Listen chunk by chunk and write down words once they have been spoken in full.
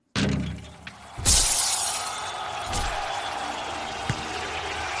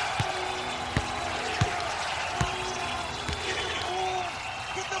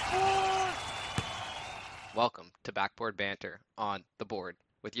Whiteboard Banter on the board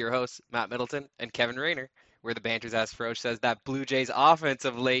with your hosts, Matt Middleton and Kevin Rayner, where the banter's as ferocious as that Blue Jays offense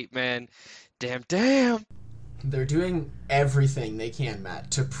of late, man. Damn, damn. They're doing everything they can,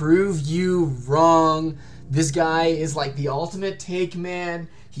 Matt, to prove you wrong. This guy is like the ultimate take man.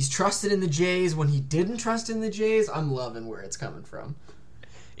 He's trusted in the Jays when he didn't trust in the Jays. I'm loving where it's coming from.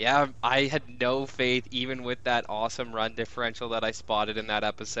 Yeah, I had no faith even with that awesome run differential that I spotted in that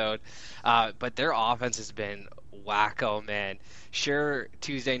episode. But their offense has been wacko, man. Sure,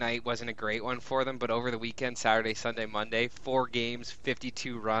 Tuesday night wasn't a great one for them, but over the weekend, Saturday, Sunday, Monday, 4 games,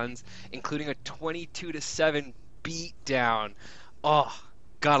 52 runs, including a 22-7 beat down. Oh,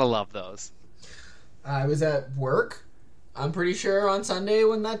 gotta love those. I was at work, I'm pretty sure, on Sunday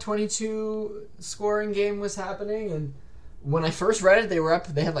when that 22 scoring game was happening, and when I first read it,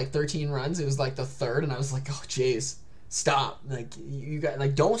 they had like 13 runs. It was like the third, and I was like, oh, jeez, stop. Like, you got,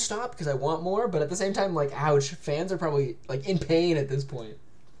 like, don't stop because I want more, but at the same time, like, ouch, fans are probably, like, in pain at this point.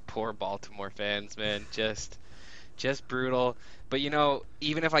 Poor Baltimore fans, man. Just brutal. But,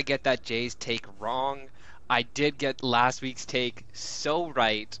 even if I get that Jays take wrong, I did get last week's take so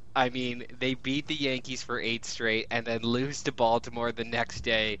right. I mean, they beat the Yankees for 8 straight and then lose to Baltimore the next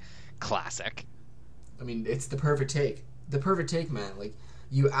day. Classic. I mean, it's the perfect take. The perfect take, man. Like,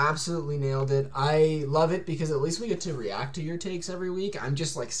 you absolutely nailed it. I love it because at least we get to react to your takes every week. I'm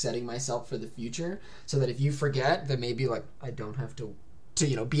just, like, setting myself for the future so that if you forget, then maybe, like, I don't have to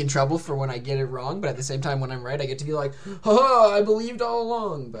be in trouble for when I get it wrong. But at the same time, when I'm right, I get to be like, ha, I believed all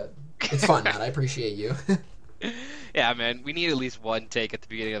along. But it's fun, Matt. I appreciate you. Yeah, man. We need at least one take at the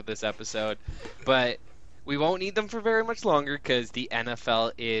beginning of this episode. But we won't need them for very much longer because the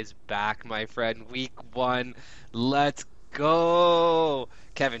NFL is back, my friend. Week 1. Let's go.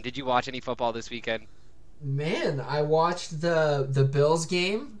 Kevin, did you watch any football this weekend? Man, I watched the Bills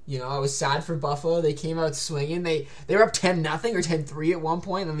game. I was sad for Buffalo. They came out swinging. They were up 10-0 or 10-3 at one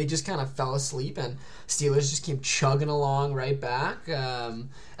point, and then they just kind of fell asleep, and Steelers just came chugging along right back. And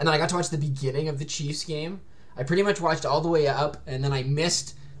then I got to watch the beginning of the Chiefs game. I pretty much watched all the way up, and then I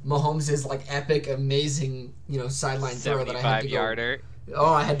missed Mahomes' like epic, amazing, sideline throw that I had to go. 75-yarder.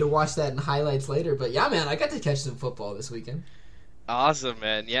 Oh, I had to watch that in highlights later. But yeah, man, I got to catch some football this weekend. Awesome,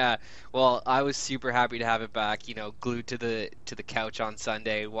 man. Yeah. Well, I was super happy to have it back, glued to the couch on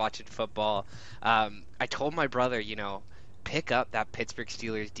Sunday watching football. I told my brother, pick up that Pittsburgh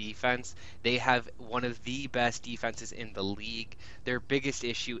Steelers defense. They have one of the best defenses in the league. Their biggest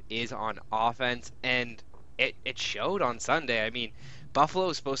issue is on offense, and it showed on Sunday. I mean, Buffalo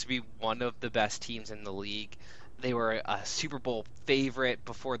is supposed to be one of the best teams in the league. They were a Super Bowl favorite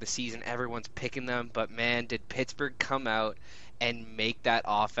before the season. Everyone's picking them, but man, did Pittsburgh come out and make that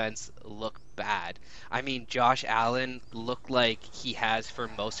offense look bad. I mean, Josh Allen looked like he has for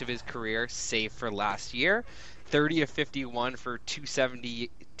most of his career, save for last year. 30 of 51 for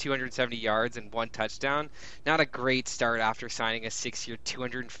 270 yards and 1 touchdown. Not a great start after signing a 6-year,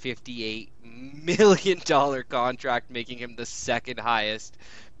 $258 million contract, making him the second highest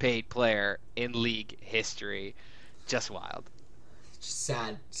paid player in league history. Just wild.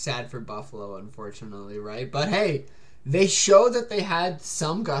 Sad for Buffalo, unfortunately, right? But hey, they showed that they had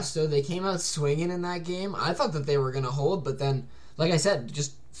some gusto. They came out swinging in that game. I thought that they were going to hold, but then, like I said,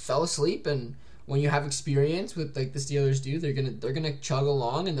 just fell asleep. And when you have experience with like the Steelers do, they're gonna chug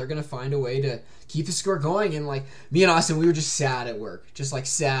along and they're gonna find a way to keep the score going. And like me and Austin, we were just sad at work, just like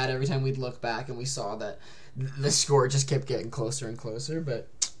sad every time we'd look back and we saw that the score just kept getting closer and closer. But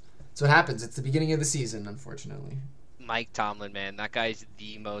that's what happens. It's the beginning of the season, unfortunately. Mike Tomlin, man, that guy's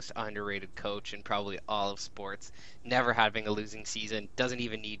the most underrated coach in probably all of sports. Never having a losing season, doesn't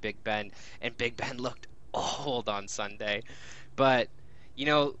even need Big Ben, and Big Ben looked old on Sunday. But,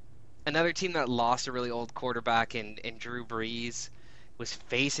 another team that lost a really old quarterback in Drew Brees was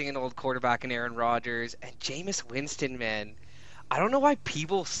facing an old quarterback in Aaron Rodgers, and Jameis Winston, man, I don't know why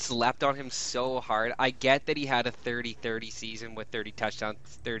people slept on him so hard. I get that he had a 30-30 season with 30 touchdowns,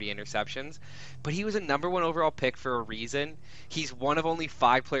 30 interceptions, but he was a number 1 overall pick for a reason. He's one of only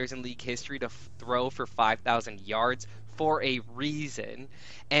 5 players in league history to throw for 5,000 yards for a reason.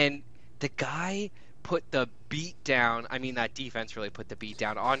 And the guy put the beat down. I mean, that defense really put the beat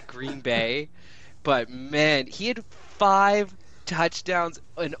down on Green Bay. But, man, he had 5 touchdowns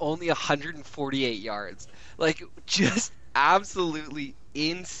and only 148 yards. Like, just absolutely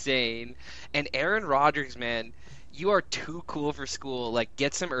insane. And Aaron Rodgers, man, you are too cool for school. Like,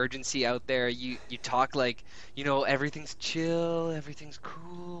 get some urgency out there. You talk like, everything's chill, everything's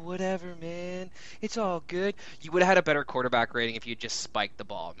cool, whatever, man. It's all good. You would have had a better quarterback rating if you just spiked the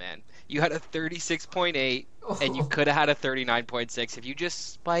ball, man. You had a 36.8, and you could have had a 39.6 if you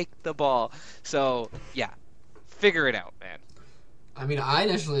just spiked the ball. So, yeah, Figure it out, man. I mean, I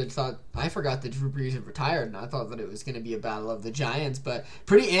initially thought, I forgot that Drew Brees had retired, and I thought that it was going to be a battle of the giants, but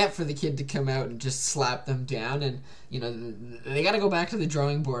pretty amped for the kid to come out and just slap them down, and, they got to go back to the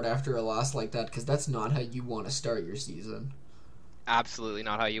drawing board after a loss like that, because that's not how you want to start your season. Absolutely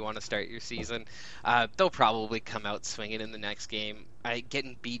not how you want to start your season. They'll probably come out swinging in the next game.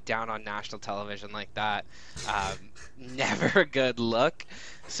 Getting beat down on national television like that, never a good look.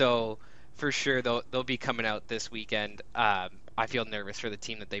 So for sure they'll be coming out this weekend. I feel nervous for the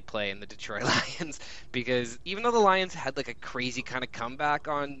team that they play in the Detroit Lions, because even though the Lions had like a crazy kind of comeback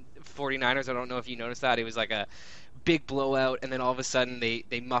on 49ers, I don't know if you noticed that. It was like a big blowout, and then all of a sudden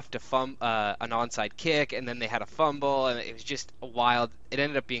they muffed an onside kick, and then they had a fumble, and it was just a wild. It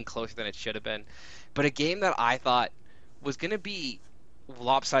ended up being closer than it should have been. But a game that I thought was going to be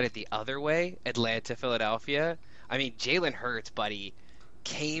lopsided the other way, Atlanta, Philadelphia. I mean, Jalen Hurts, buddy,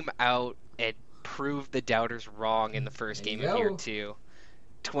 came out and proved the doubters wrong in the first game of year 2.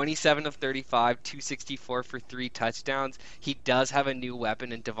 27 of 35, 264 for 3 touchdowns. He does have a new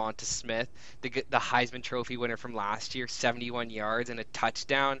weapon in Devonta Smith, the Heisman Trophy winner from last year, 71 yards and a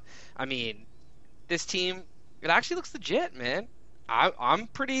touchdown. I mean, this team, it actually looks legit, man. I'm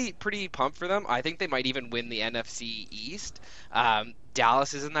pretty pumped for them. I think they might even win the NFC East.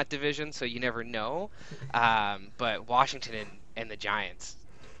 Dallas is in that division, so you never know. But Washington and the Giants,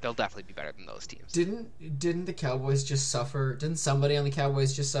 they'll definitely be better than those teams. Didn't the Cowboys just suffer? Didn't somebody on the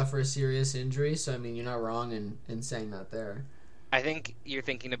Cowboys just suffer a serious injury? So I mean, you're not wrong in saying that there. I think you're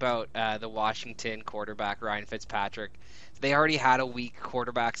thinking about the Washington quarterback Ryan Fitzpatrick. They already had a weak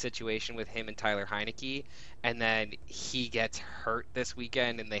quarterback situation with him and Tyler Heineke, and then he gets hurt this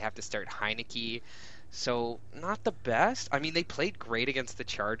weekend, and they have to start Heineke. So not the best. I mean, they played great against the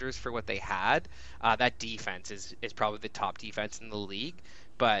Chargers for what they had. That defense is probably the top defense in the league,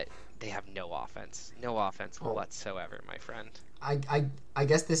 but they have no offense whatsoever, my friend. I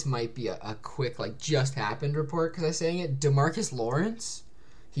guess this might be a quick, just happened report, because I'm saying it. DeMarcus Lawrence,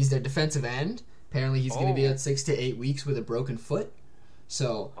 he's their defensive end. Apparently he's going to be out 6 to 8 weeks with a broken foot.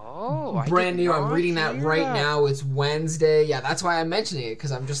 So, brand new. I'm reading that right now. It's Wednesday. Yeah, that's why I'm mentioning it,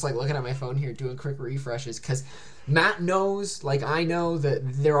 because I'm just looking at my phone here doing quick refreshes, because Matt knows, I know, that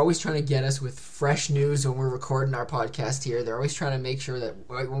they're always trying to get us with fresh news when we're recording our podcast here. They're always trying to make sure that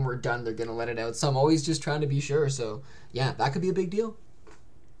right when we're done, they're going to let it out. So I'm always just trying to be sure. So, yeah, that could be a big deal.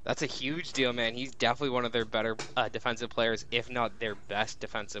 That's a huge deal, man. He's definitely one of their better defensive players, if not their best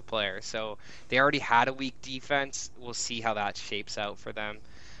defensive player. So they already had a weak defense. We'll see how that shapes out for them.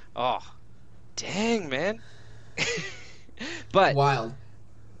 Oh, dang, man. But wild.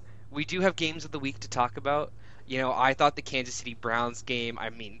 We do have games of the week to talk about. I thought the Kansas City Browns game, I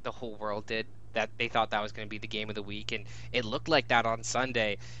mean, the whole world did, that they thought that was going to be the game of the week, and it looked like that on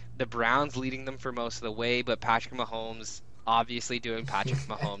Sunday. The Browns leading them for most of the way, but Patrick Mahomes obviously doing Patrick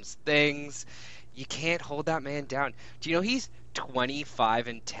Mahomes things. You can't hold that man down. Do you know he's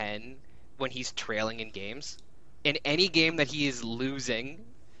 25-10 when he's trailing in games? In any game that he is losing,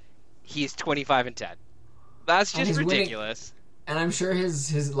 he is 25-10. That's just ridiculous. Winning. And I'm sure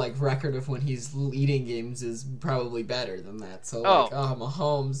his record of when he's leading games is probably better than that. So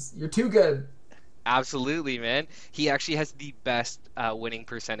Mahomes, you're too good. Absolutely, man. He actually has the best winning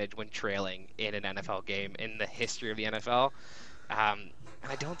percentage when trailing in an NFL game in the history of the NFL. And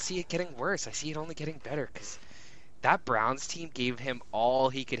I don't see it getting worse. I see it only getting better, because that Browns team gave him all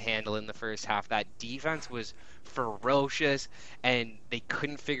he could handle in the first half. That defense was ferocious, and they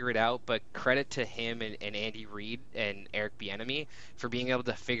couldn't figure it out, but credit to him and Andy Reid and Eric Bieniemy for being able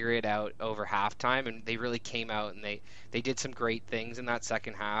to figure it out over halftime, and they really came out and they did some great things in that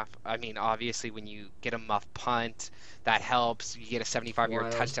second half. I mean, obviously when you get a muff punt, that helps. You get a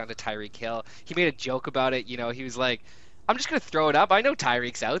 75-yard touchdown to Tyreek Hill. He made a joke about it, he was like, I'm just going to throw it up. I know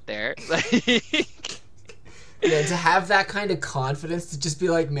Tyreek's out there. Yeah, to have that kind of confidence, to just be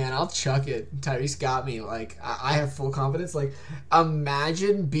like, man, I'll chuck it. Tyreek's got me. I have full confidence.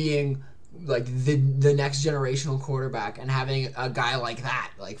 Imagine being, the next generational quarterback and having a guy like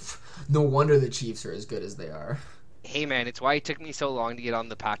that. No wonder the Chiefs are as good as they are. Hey, man, it's why it took me so long to get on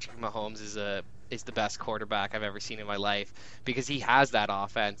the Patrick Mahomes is the best quarterback I've ever seen in my life, because he has that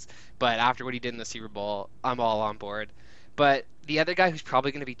offense. But after what he did in the Super Bowl, I'm all on board. But the other guy who's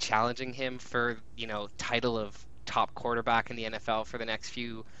probably going to be challenging him for, title of top quarterback in the NFL for the next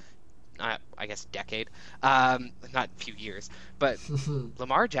few, I guess, decade, not few years, but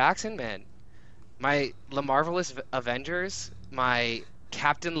Lamar Jackson, man, my LaMarvelous Avengers, my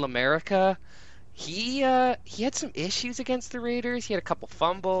Captain Lamerica, he had some issues against the Raiders. He had a couple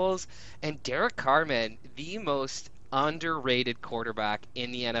fumbles, and Derek Carr, man, the most underrated quarterback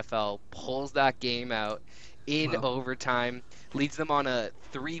in the NFL, pulls that game out. in Wow. overtime, leads them on a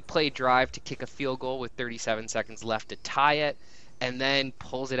 3-play drive to kick a field goal with 37 seconds left to tie it, and then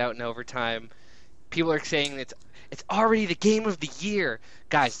pulls it out in overtime. People are saying it's already the game of the year.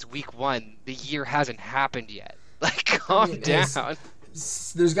 Guys, it's week 1. The year hasn't happened yet. Like, I calm mean, down.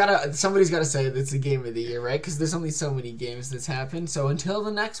 somebody's gotta say that it's the game of the year, right? Because there's only so many games that's happened. So until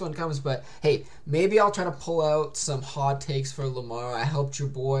the next one comes, but hey, maybe I'll try to pull out some hot takes for Lamar. I helped your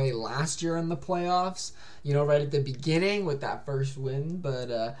boy last year in the playoffs, right at the beginning with that first win.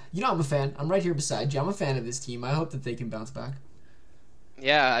 But I'm a fan. I'm right here beside you. I'm a fan of this team. I hope that they can bounce back.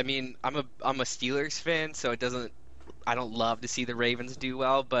 Yeah, I mean, I'm a Steelers fan, so I don't love to see the Ravens do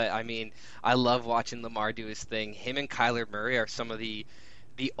well, but I mean, I love watching Lamar do his thing. Him and Kyler Murray are some of the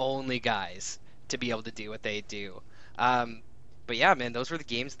only guys to be able to do what they do. But yeah, man, those were the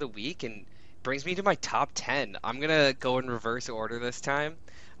games of the week, and brings me to my top 10. I'm gonna go in reverse order this time,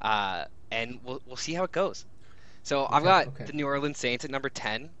 and we'll see how it goes. So I've got Okay. the New Orleans Saints at number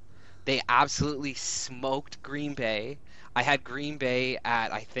 10. They absolutely smoked Green Bay. I had Green Bay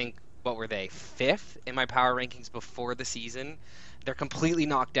at, I think, what were they, 5th in my power rankings before the season. They're completely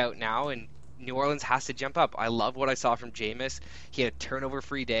knocked out now, and New Orleans has to jump up. I love what I saw from Jameis. He had a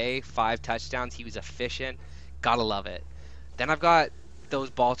turnover-free day, 5 touchdowns. He was efficient. Gotta love it. Then I've got those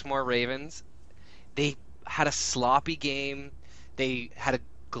Baltimore Ravens. They had a sloppy game. They had a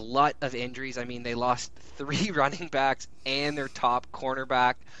glut of injuries. I mean, they lost 3 running backs and their top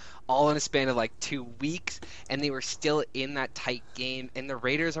cornerback all in a span of like 2 weeks, and they were still in that tight game. And the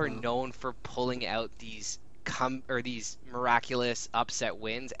Raiders are known for pulling out these miraculous upset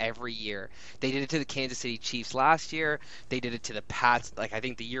wins every year. They did it to the Kansas City Chiefs last year. They did it to the Pats, like I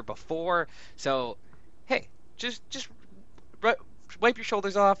think the year before. So, hey, just wipe your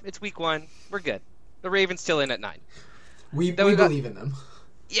shoulders off. It's week 1. We're good. The Ravens still in at 9. We believe in them.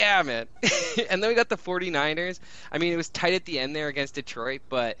 Yeah, man. And then we got the 49ers. I mean, it was tight at the end there against Detroit,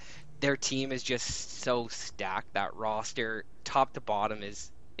 but their team is just so stacked. That roster, top to bottom,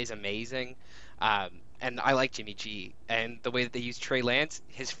 is amazing. And I like Jimmy G. And the way that they use Trey Lance,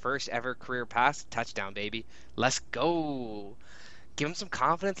 his first ever career pass, touchdown, baby. Let's go. Give him some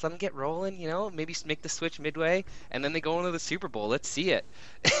confidence. Let him get rolling, maybe make the switch midway, and then they go into the Super Bowl. Let's see it.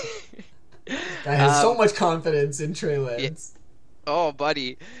 I have so much confidence in Trey Lance. Oh,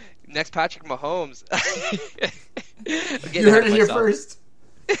 buddy. Next Patrick Mahomes. You heard it here first.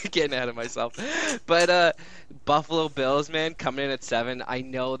 Getting ahead of myself. But Buffalo Bills, man, coming in at 7. I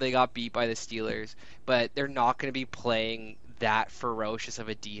know they got beat by the Steelers, but they're not going to be playing that ferocious of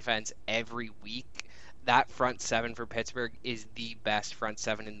a defense every week. That front 7 for Pittsburgh is the best front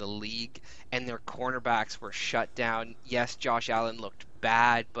 7 in the league, and their cornerbacks were shut down. Yes, Josh Allen looked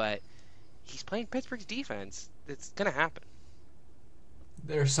bad, but he's playing Pittsburgh's defense. It's going to happen.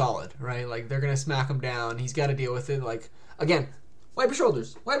 They're solid, right? Like, they're going to smack him down. He's got to deal with it. Like, again, wipe your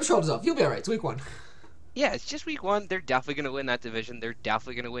shoulders. Wipe your shoulders off. You'll be all right. It's week 1. Yeah, it's just week 1. They're definitely going to win that division. They're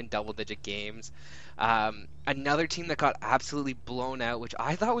definitely going to win double-digit games. Another team that got absolutely blown out, which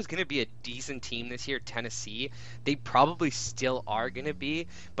I thought was going to be a decent team this year, Tennessee. They probably still are going to be,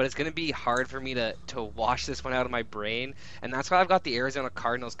 but it's going to be hard for me to wash this one out of my brain. And that's why I've got the Arizona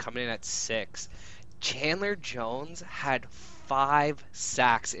Cardinals coming in at 6. Chandler Jones had 5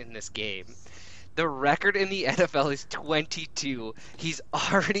 sacks in this game. The record in the NFL is 22. He's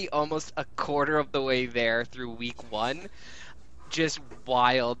already almost a quarter of the way there through week 1. Just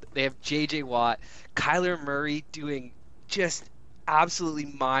wild. They have J.J. Watt, Kyler Murray doing just absolutely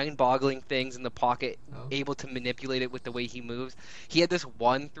mind-boggling things in the pocket, able to manipulate it with the way he moves. He had this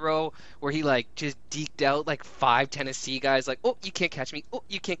one throw where he just deked out 5 Tennessee guys, oh, you can't catch me, oh,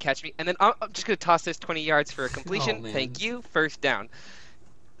 you can't catch me, and then I'm just going to toss this 20 yards for a completion. Thank you, first down.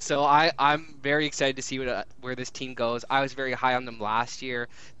 So I'm very excited to see where this team goes. I was very high on them last year,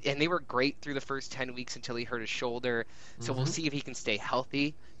 and they were great through the first 10 weeks until he hurt his shoulder. So we'll see if he can stay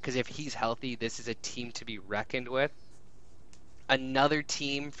healthy, because if he's healthy, this is a team to be reckoned with. Another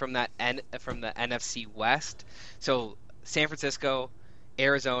team from the NFC West. So San Francisco,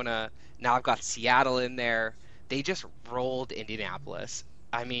 Arizona, now I've got Seattle in there. They just rolled Indianapolis.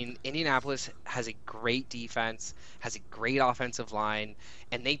 I mean, Indianapolis has a great defense, has a great offensive line,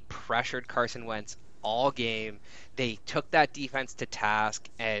 and they pressured Carson Wentz all game. They took that defense to task,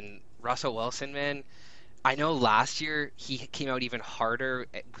 and Russell Wilson, man, I know last year he came out even harder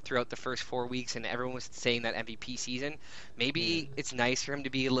throughout the first 4 weeks, and everyone was saying that MVP season. Maybe it's nice for him to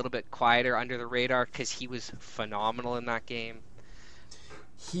be a little bit quieter under the radar because he was phenomenal in that game.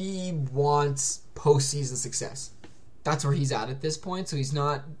 He wants postseason success. That's where he's at this point, so he's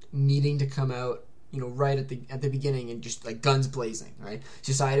not needing to come out right at the beginning and just like guns blazing, right?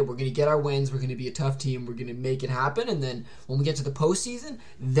 Decided we're going to get our wins, we're going to be a tough team, we're going to make it happen, and then when we get to the postseason,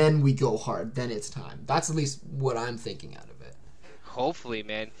 then we go hard. Then it's time. That's at least what I'm thinking out of it. Hopefully,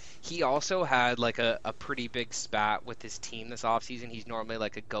 man. He also had like a pretty big spat with his team this offseason. He's normally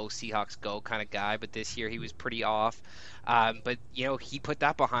like a go Seahawks go kind of guy, but this year he was pretty off. But he put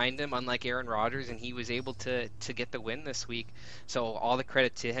that behind him, unlike Aaron Rodgers, and he was able to get the win this week. So all the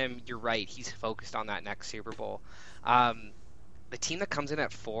credit to him. You're right. He's focused on that next Super Bowl. The team that comes in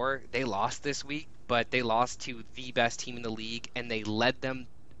at 4, they lost this week, but they lost to the best team in the league, and they led them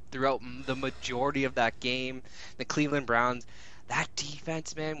throughout the majority of that game. The Cleveland Browns. That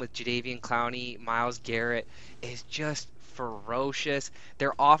defense, man, with Jadeveon Clowney, Myles Garrett, is just ferocious.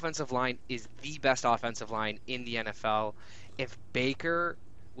 Their offensive line is the best offensive line in the NFL. If Baker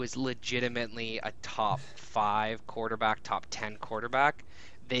was legitimately a top 5 quarterback, top 10 quarterback,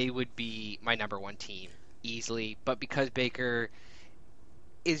 they would be my number 1 team easily. But because Baker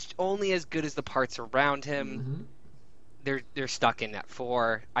is only as good as the parts around him, they're stuck in at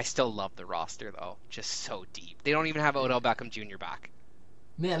 4. I still love the roster though, just so deep. They don't even have Odell Beckham Jr. back.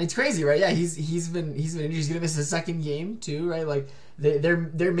 Man, it's crazy, right? Yeah, he's been injured. He's gonna miss his second game too, right? Like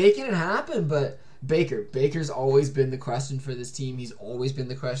they're making it happen, but Baker's always been the question for this team. He's always been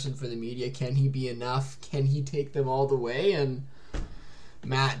the question for the media. Can he be enough? Can he take them all the way? And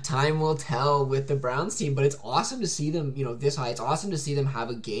Matt, time will tell with the Browns team, but it's awesome to see them, this high. It's awesome to see them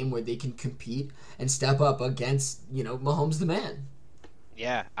have a game where they can compete and step up against, Mahomes the man.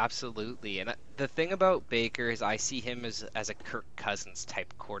 Yeah, absolutely. And the thing about Baker is I see him as a Kirk Cousins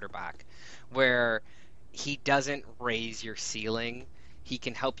type quarterback, where he doesn't raise your ceiling. He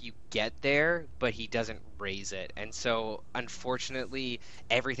can help you get there, but he doesn't raise it. And so, unfortunately,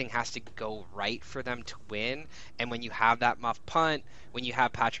 everything has to go right for them to win. And when you have that muff punt, when you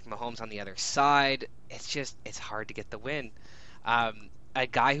have Patrick Mahomes on the other side, it's hard to get the win. A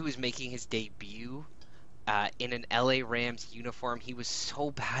guy who was making his debut in an LA Rams uniform, he was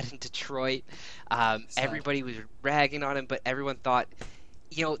so bad in Detroit. Everybody was ragging on him, but everyone thought,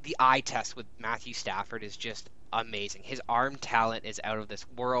 the eye test with Matthew Stafford is just amazing. His arm talent is out of this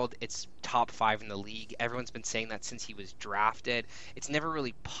world. It's top 5 in the league. Everyone's been saying that since he was drafted. It's never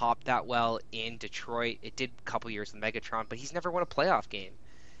really popped that well in Detroit. It did a couple years in Megatron, but he's never won a playoff game.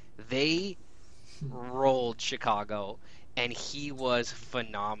 They rolled Chicago, and he was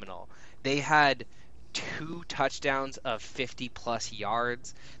phenomenal. They had 2 touchdowns of 50-plus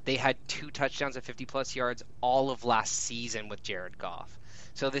yards. They had 2 touchdowns of 50-plus yards all of last season with Jared Goff.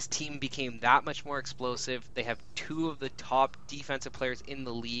 So this team became that much more explosive. They have 2 of the top defensive players in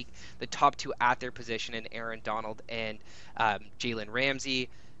the league, the top 2 at their position in Aaron Donald and Jalen Ramsey.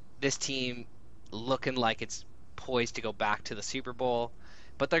 This team looking like it's poised to go back to the Super Bowl.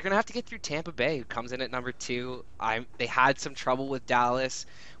 But they're going to have to get through Tampa Bay, who comes in at number 2. They had some trouble with Dallas,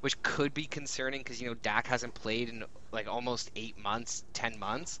 which could be concerning because, Dak hasn't played in like almost 8 months, 10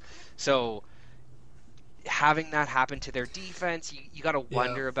 months. So having that happen to their defense, you got to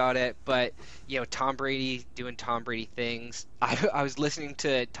wonder about it. But, Tom Brady doing Tom Brady things. I was listening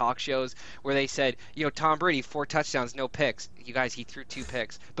to talk shows where they said, Tom Brady, 4 touchdowns, no picks. You guys, he threw 2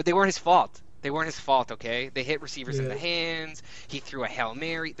 picks. But they weren't his fault. They weren't his fault, okay? They hit receivers in the hands. He threw a Hail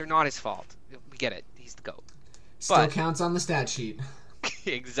Mary. They're not his fault. We get it. He's the GOAT. Still counts on the stat sheet.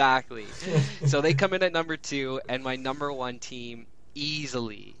 Exactly. So they come in at number 2, and my number 1 team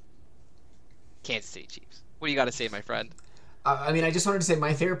easily, Kansas City Chiefs. What do you got to say, my friend? I just wanted to say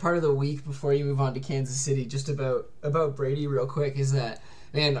my favorite part of the week before you move on to Kansas City, just about Brady real quick, is that,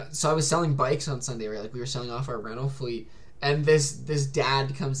 man, so I was selling bikes on Sunday, right? Like we were selling off our rental fleet. And this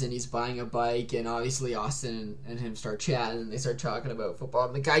dad comes in, he's buying a bike, and obviously Austin and him start chatting, and they start talking about football.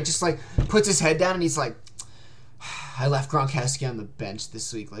 And the guy just, puts his head down, and he's like, I left Gronkowski on the bench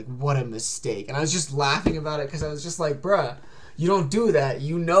this week. Like, what a mistake. And I was just laughing about it, because I was just like, bruh, you don't do that.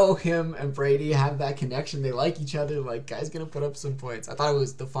 Him and Brady have that connection. They like each other. Like, guy's going to put up some points. I thought it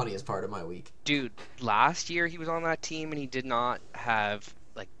was the funniest part of my week. Dude, last year he was on that team, and he did not have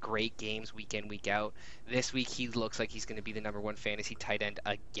great games week in, week out. This week he looks like he's going to be the number 1 fantasy tight end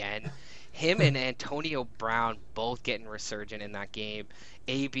again. Him and Antonio Brown both getting resurgent in that game.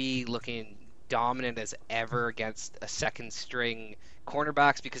 AB looking dominant as ever against a second string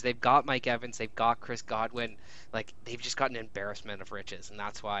cornerbacks because they've got Mike Evans, they've got Chris Godwin. They've just got an embarrassment of riches, and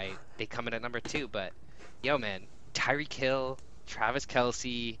that's why they come in at number 2. But man, Tyreek Hill, Travis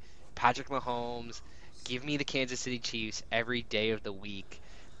Kelce, Patrick Mahomes, give me the Kansas City Chiefs every day of the week,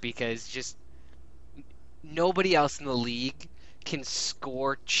 because just nobody else in the league can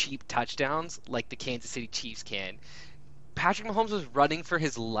score cheap touchdowns like the Kansas City Chiefs can. Patrick Mahomes was running for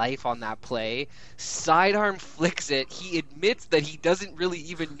his life on that play. Sidearm flicks it. He admits that he doesn't really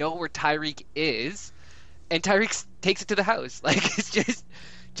even know where Tyreek is, and Tyreek takes it to the house. Like, it's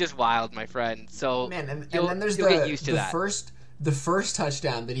just wild, my friend. So Man, and then there's you'll get used to the that. first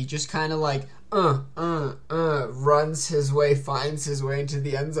touchdown that he just kind of like runs his way, finds his way into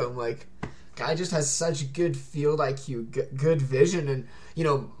the end zone. Like, guy just has such good field IQ, good vision, and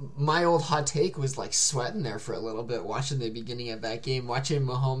my old hot take was like sweating there for a little bit watching the beginning of that game, watching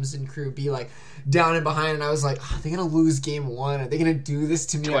Mahomes and crew be like down and behind, and I was like, oh, they're gonna lose game one. Are they gonna do this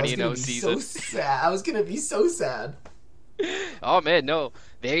to me? 20-0 season. So sad. I was gonna be so sad. Oh man, no.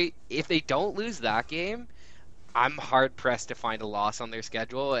 If they don't lose that game, I'm hard pressed to find a loss on their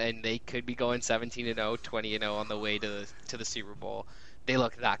schedule, and they could be going 17-0, 20-0 on the way to the Super Bowl. They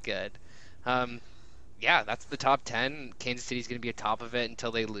look that good. Yeah, that's the top 10. Kansas City's going to be atop of it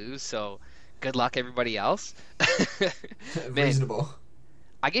until they lose, so good luck everybody else. Man, Reasonable.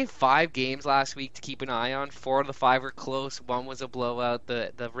 I gave 5 games last week to keep an eye on. 4 of the 5 were close. 1 was a blowout,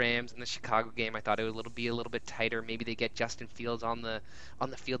 the Rams and the Chicago game. I thought it would be a little bit tighter. Maybe they get Justin Fields on the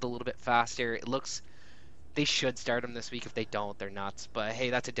field a little bit faster. It looks they should start him this week. If they don't, they're nuts. But hey,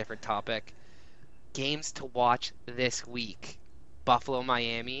 that's a different topic. Games to watch this week. Buffalo,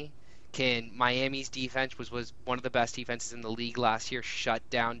 Miami. Can Miami's defense was one of the best defenses in the league last year shut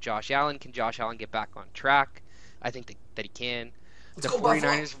down Josh Allen? Can Josh Allen get back on track? I think that he can. Let's go,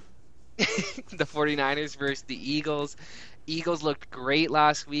 49ers. The 49ers versus the Eagles. Eagles looked great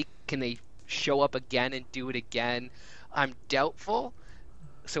last week. Can they show up again and do it again? I'm doubtful.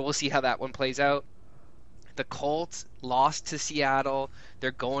 So we'll see how that one plays out. The Colts lost to Seattle.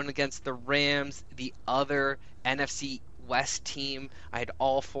 They're going against the Rams, the other NFC West team. I had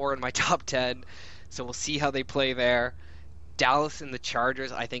all 4 in my top 10, so we'll see how they play there. Dallas and the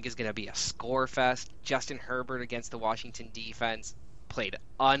Chargers, I think, is going to be a score fest. Justin Herbert against the Washington defense played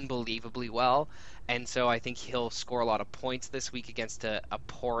unbelievably well, and so I think he'll score a lot of points this week against a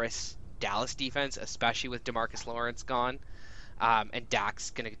porous Dallas defense, especially with DeMarcus Lawrence gone. And Dak's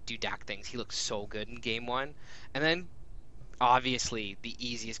going to do Dak things. He looks so good in game 1. And then obviously the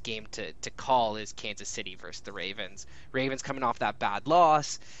easiest game to call is Kansas City versus the Ravens. Ravens coming off that bad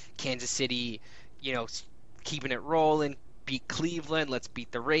loss. Kansas City, keeping it rolling. Beat Cleveland. Let's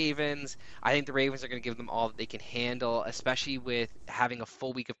beat the Ravens. I think the Ravens are going to give them all that they can handle, especially with having a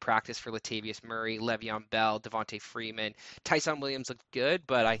full week of practice for Latavius Murray, Le'Veon Bell, Devontae Freeman. Tyson Williams looked good,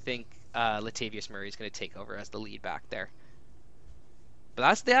 but I think Latavius Murray is going to take over as the lead back there.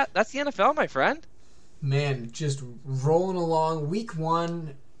 But that's the NFL, my friend. Man, just rolling along. Week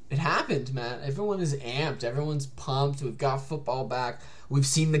 1, it happened, man. Everyone is amped. Everyone's pumped. We've got football back. We've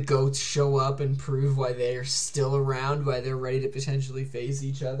seen the GOATs show up and prove why they are still around, why they're ready to potentially face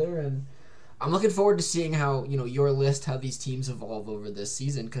each other. And I'm looking forward to seeing how, your list, how these teams evolve over this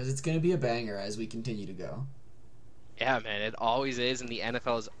season, because it's going to be a banger as we continue to go. Yeah, man, it always is, and the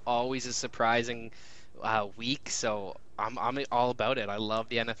NFL is always a surprising week, so I'm all about it. I love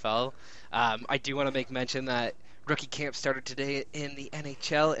the NFL. I do want to make mention that rookie camp started today in the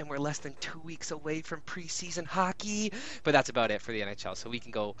NHL, and we're less than 2 weeks away from preseason hockey. But that's about it for the NHL, so we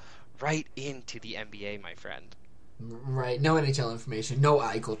can go right into the NBA, my friend. Right, no NHL information, no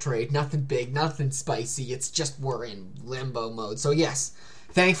Eichel trade, nothing big, nothing spicy. It's just we're in limbo mode. So yes,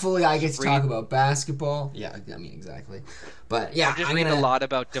 thankfully I get to talk about basketball. Yeah, I mean, exactly. But yeah, I'm just reading a lot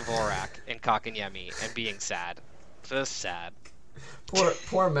about Dvorak and Kotkaniemi and being sad. Just sad.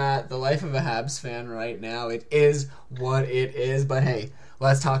 Poor Matt, the life of a Habs fan right now. It is what it is. But hey,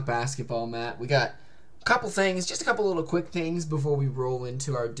 let's talk basketball, Matt. We got a couple things, just a couple little quick things before we roll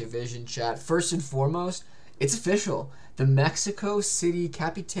into our division chat. First and foremost, it's official. The Mexico City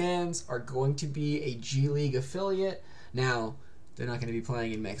Capitans are going to be a G League affiliate. Now, they're not going to be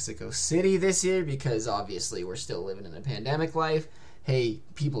playing in Mexico City this year because obviously we're still living in a pandemic life. Hey,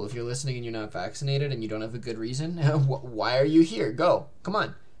 people, if you're listening and you're not vaccinated and you don't have a good reason, why are you here? Go. Come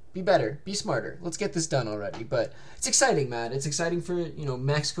on. Be better. Be smarter. Let's get this done already. But it's exciting, man. It's exciting for,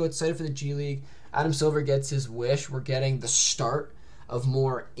 Mexico. It's exciting for the G League. Adam Silver gets his wish. We're getting the start of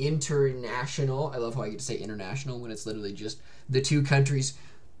more international. I love how I get to say international when it's literally just the two countries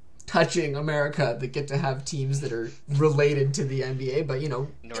touching America that get to have teams that are related to the NBA. But,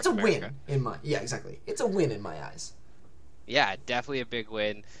 it's a win in my... Yeah, exactly. It's a win in my eyes. Yeah, definitely a big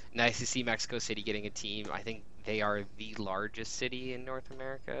win. Nice to see Mexico City getting a team. I think they are the largest city in North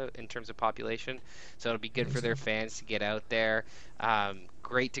America in terms of population. So it'll be good for their fans to get out there.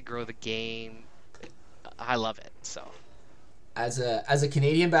 Great to grow the game. I love it. So, as a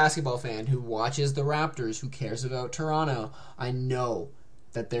Canadian basketball fan who watches the Raptors, who cares about Toronto, I know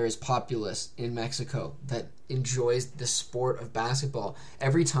that there is populace in Mexico that enjoys the sport of basketball.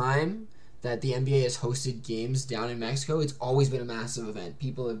 Every time that the NBA has hosted games down in Mexico, it's always been a massive event.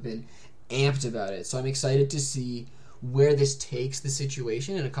 People have been amped about it. So I'm excited to see where this takes the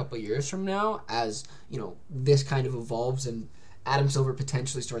situation in a couple of years from now, as this kind of evolves and Adam Silver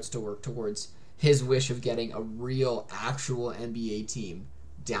potentially starts to work towards his wish of getting a real, actual NBA team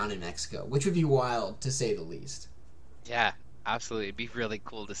down in Mexico, which would be wild to say the least. Yeah, absolutely. It'd be really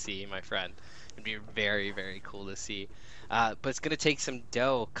cool to see, my friend. It'd be very, very cool to see. But it's going to take some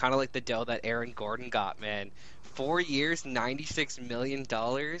dough, kind of like the dough that Aaron Gordon got, man. 4 years, $96 million.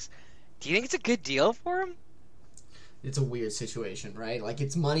 Do you think it's a good deal for him? It's a weird situation, right? Like,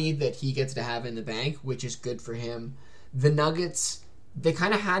 it's money that he gets to have in the bank, which is good for him. The Nuggets, they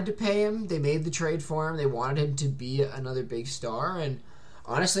kind of had to pay him. They made the trade for him. They wanted him to be another big star. And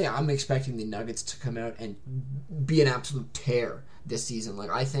honestly, I'm expecting the Nuggets to come out and be an absolute tear this season.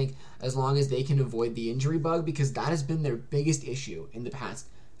 Like, I think as long as they can avoid the injury bug, because that has been their biggest issue in the past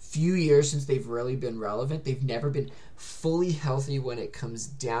few years since they've really been relevant. They've never been fully healthy when it comes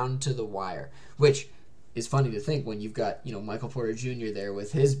down to the wire, which is funny to think when you've got, Michael Porter Jr. there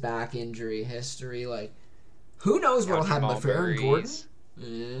with his back injury history. Like, who knows what will happen? But for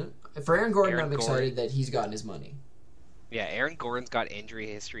Aaron Gordon, I'm excited that he's gotten his money. Yeah, Aaron Gordon's got injury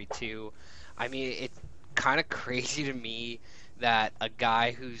history too. I mean, it's kind of crazy to me that a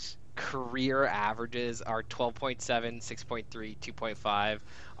guy whose career averages are 12.7, 6.3, 2.5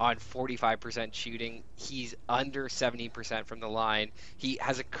 on 45% shooting, he's under 70% from the line. He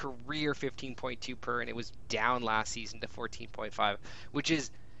has a career 15.2 per, and it was down last season to 14.5, which is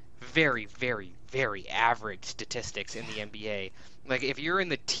very, very, very average statistics in the NBA. Like, if you're in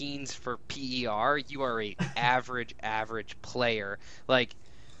the teens for PER, you are a average player. Like,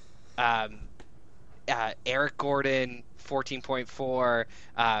 Eric Gordon,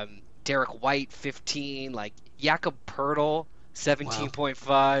 14.4, Derek White, 15, like, Jakob Poeltl, 17.5.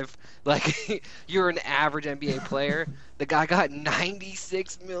 Wow. Like, you're an average NBA player. The guy got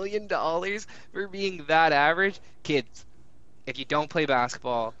 $96 million for being that average. Kids, if you don't play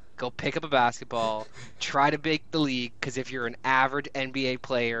basketball, go pick up a basketball, try to make the league, because if you're an average NBA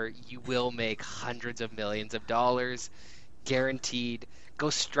player, you will make hundreds of millions of dollars, guaranteed.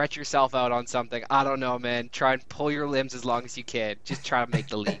 Go stretch yourself out on something. I don't know, man. Try and pull your limbs as long as you can. Just try to make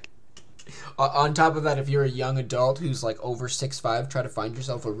the league. On top of that, if you're a young adult who's like over 6'5", try to find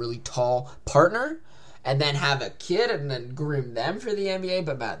yourself a really tall partner, and then have a kid and then groom them for the NBA.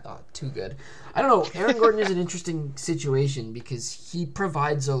 But Matt, too good. I don't know. Aaron Gordon is an interesting situation because he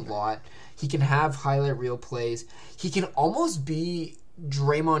provides a lot. He can have highlight reel plays. He can almost be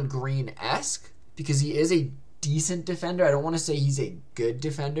Draymond Green-esque because he is a decent defender. I don't want to say he's a good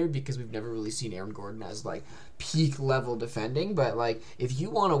defender because we've never really seen Aaron Gordon as like peak level defending. But like, if you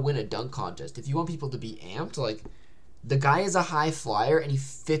want to win a dunk contest, if you want people to be amped, like, the guy is a high flyer and he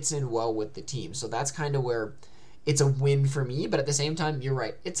fits in well with the team. So that's kind of where it's a win for me. But at the same time, you're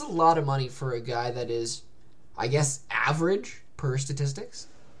right. It's a lot of money for a guy that is, I guess, average per statistics.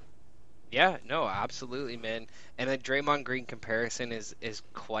 Yeah, no, absolutely, man. And the Draymond Green comparison is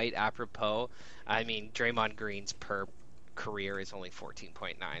quite apropos. I mean, Draymond Green's per career is only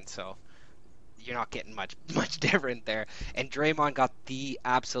 14.9, so you're not getting much different there. And Draymond got the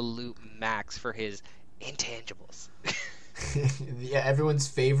absolute max for his intangibles. Yeah, everyone's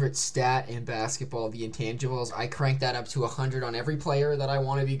favorite stat in basketball, the intangibles. I crank that up to 100 on every player that I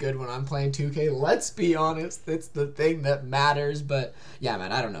want to be good when I'm playing 2K. Let's be honest, it's the thing that matters. But yeah,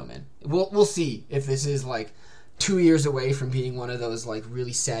 man, I don't know, man. We'll see if this is like 2 years away from being one of those like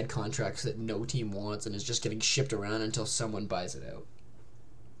really sad contracts that no team wants and is just getting shipped around until someone buys it out.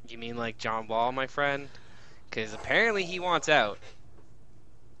 You mean like John Wall, my friend? Because apparently he wants out.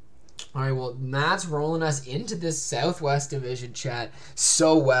 All right, well, Matt's rolling us into this Southwest Division chat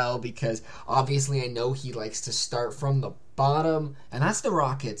so well because obviously I know he likes to start from the bottom, and that's the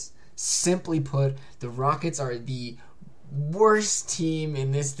Rockets. Simply put, the Rockets are the worst team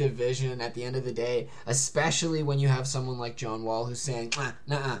in this division at the end of the day, especially when you have someone like John Wall who's saying,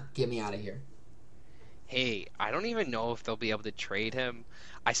 get me out of here. Hey, I don't even know if they'll be able to trade him.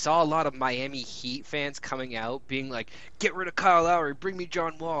 I saw a lot of Miami Heat fans coming out being like, get rid of Kyle Lowry, bring me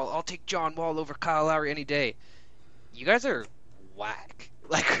John Wall. I'll take John Wall over Kyle Lowry any day. You guys are whack.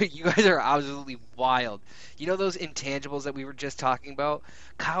 Like, you guys are absolutely wild. You know those intangibles that we were just talking about?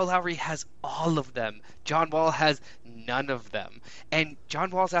 Kyle Lowry has all of them. John Wall has none of them. And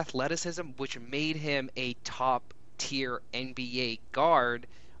John Wall's athleticism, which made him a top-tier NBA guard,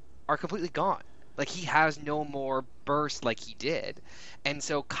 are completely gone. Like, he has no more burst like he did. And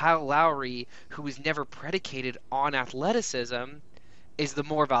so Kyle Lowry, who was never predicated on athleticism, is the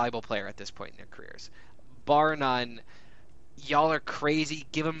more valuable player at this point in their careers. Bar none. Y'all are crazy.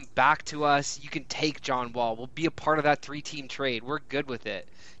 Give him back to us. You can take John Wall. We'll be a part of that 3-team trade. We're good with it.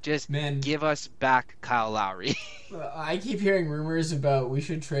 Just give us back Kyle Lowry. I keep hearing rumors about we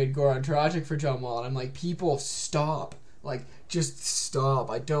should trade Goran Dragic for John Wall, and I'm like, people, stop. Like, just stop.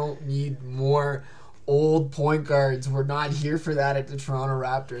 I don't need more old point guards. We're not here for that at the Toronto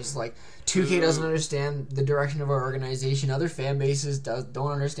Raptors. Like, 2K doesn't understand the direction of our organization. Other fan bases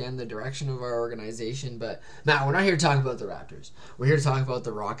don't understand the direction of our organization. But, Matt, we're not here to talk about the Raptors. We're here to talk about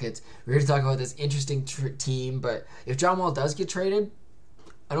the Rockets. We're here to talk about this interesting team. But if John Wall does get traded,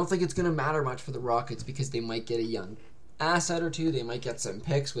 I don't think it's going to matter much for the Rockets because they might get a young asset or two. They might get some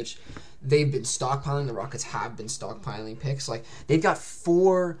picks, which they've been stockpiling. The Rockets have been stockpiling picks. Like, they've got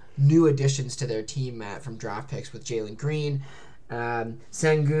 4 new additions to their team, Matt, from draft picks with Jalen Green,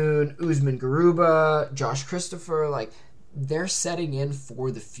 Sengun, Usman Garuba, Josh Christopher. Like, they're setting in for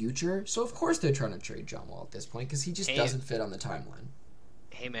the future. So, of course, they're trying to trade John Wall at this point because he just doesn't fit on the timeline.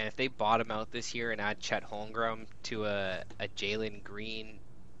 Hey, man, if they bottom out this year and add Chet Holmgren to a Jalen Green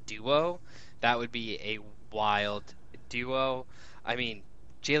duo, that would be a wild duo. I mean,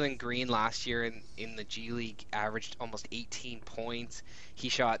 Jalen Green last year in the G League averaged almost 18 points. He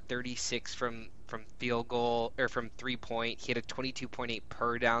shot 36 from field goal or from 3-point. He had a 22.8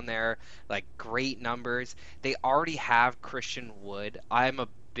 per down there. Like, great numbers. They already have Christian Wood. I'm a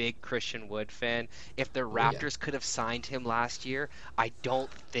big Christian Wood fan. If the Raptors could have signed him last year, I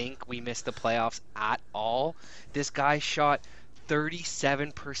don't think we missed the playoffs at all. This guy shot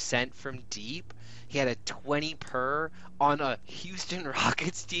 37% from deep. He had a 20 per on a Houston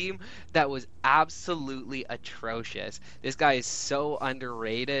Rockets team that was absolutely atrocious. This guy is so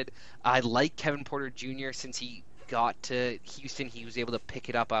underrated. I like Kevin Porter Jr. since he got to Houston. He was able to pick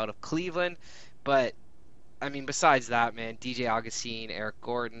it up out of Cleveland. But, I mean, besides that, man, DJ Augustine, Eric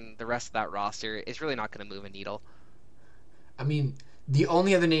Gordon, the rest of that roster is really not going to move a needle. I mean, the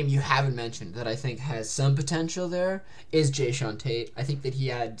only other name you haven't mentioned that I think has some potential there is Jae'Sean Tate. I think that he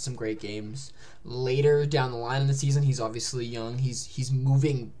had some great games later down the line in the season. He's obviously young. He's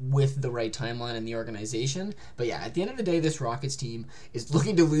moving with the right timeline in the organization. But yeah, at the end of the day, this Rockets team is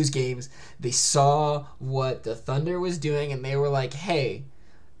looking to lose games. They saw what the Thunder was doing, and they were like, hey,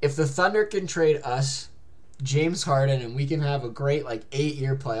 if the Thunder can trade us James Harden and we can have a great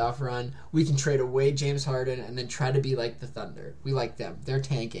 8-year playoff run, we can trade away James Harden and then try to be like the Thunder. We like them. They're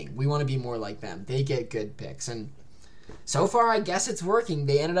tanking. We want to be more like them. They get good picks. And so far, I guess it's working.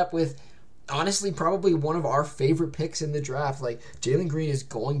 They ended up with, honestly, probably one of our favorite picks in the draft. Like, Jalen Green is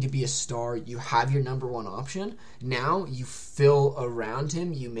going to be a star. You have your number one option. Now you fill around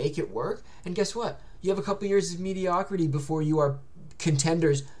him. You make it work. And guess what? You have a couple years of mediocrity before you are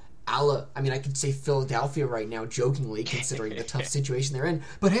contenders. I could say Philadelphia right now, jokingly, considering the tough situation they're in.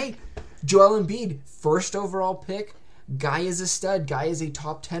 But hey, Joel Embiid, first overall pick. Guy is a stud. Guy is a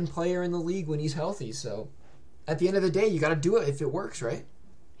top 10 player in the league when he's healthy. So, at the end of the day, you got to do it if it works, right?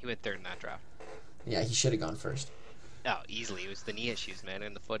 He went third in that draft. Yeah, he should have gone first. Oh, easily. It was the knee issues, man,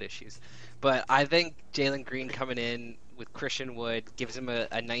 and the foot issues. But I think Jalen Green coming in with Christian Wood gives him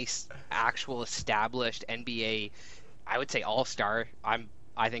a nice, actual, established NBA, I would say all-star.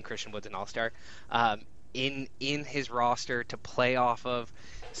 I think Christian Wood's an all-star in his roster to play off of.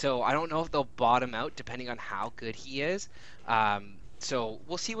 So I don't know if they'll bottom out depending on how good he is. So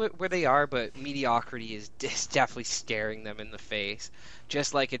we'll see where they are, but mediocrity is definitely staring them in the face,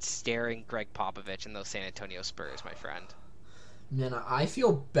 just like it's staring Greg Popovich and those San Antonio Spurs, my friend. Man, I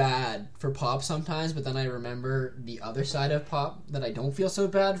feel bad for Pop sometimes, but then I remember the other side of Pop that I don't feel so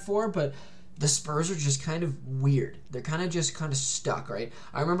bad for, but the Spurs are just kind of weird. They're kind of stuck, right?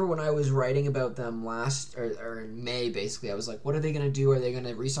 I remember when I was writing about them or in May, basically, I was like, what are they going to do? Are they going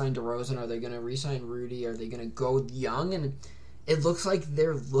to re-sign DeRozan? Are they going to re-sign Rudy? Are they going to go young? And it looks like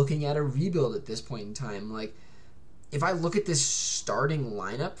they're looking at a rebuild at this point in time. Like, if I look at this starting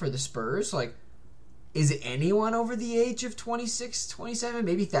lineup for the Spurs, like, is anyone over the age of 26, 27?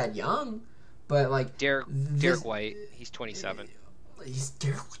 Maybe Thad Young, but like Derek White, he's 27.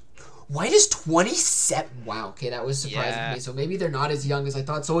 Derek White is 27. Wow, okay, that was surprising to me. So maybe they're not as young as I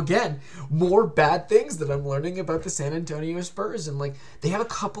thought. So again, more bad things that I'm learning about the San Antonio Spurs. And like, they have a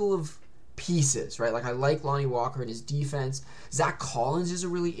couple of pieces, right? Like, I like Lonnie Walker and his defense. Zach Collins is a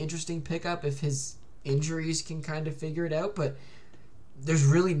really interesting pickup if his injuries can kind of figure it out. But there's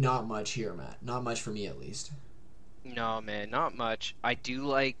really not much here, Matt. Not much for me, at least. No, man, not much. I do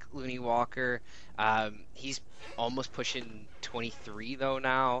like Looney Walker. He's almost pushing 23 though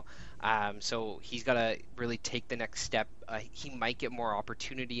now. So he's got to really take the next step. He might get more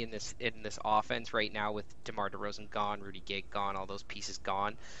opportunity in this offense right now with DeMar DeRozan gone, Rudy Gay gone, all those pieces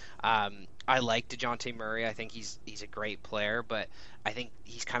gone. I like DeJounte Murray. I think he's a great player, but I think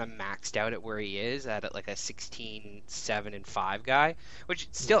he's kind of maxed out at where he is at like a 16, 7, and 5 guy, which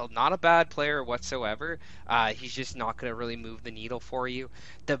still not a bad player whatsoever. He's just not going to really move the needle for you.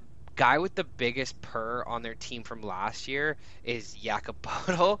 The guy with the biggest per on their team from last year is Jakob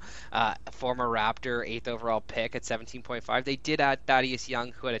Poeltl, a former Raptor 8th overall pick at 17.5. They did add Thaddeus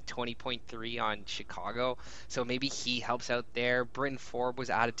Young, who had a 20.3 on Chicago, so maybe he helps out there. Bryn Forbes was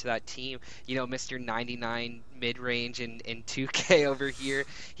added to that team. Mr. 99 mid-range in 2K over here.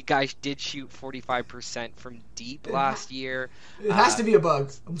 You guys did shoot 45% from deep last year. It has to be a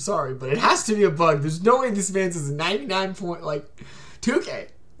bug. I'm sorry, but it has to be a bug. There's no way this man's is a 99 point, 2K.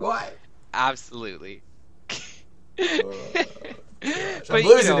 Why? Absolutely. I'm But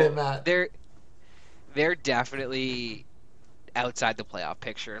losing it, Matt. they're definitely outside the playoff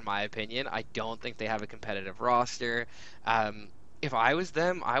picture in my opinion. I don't think they have a competitive roster. If I was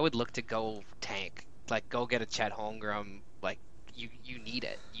them, I would look to go tank. Go get a Chet Holmgren. You need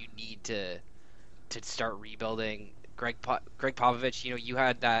it. You need to start rebuilding. Greg Popovich, you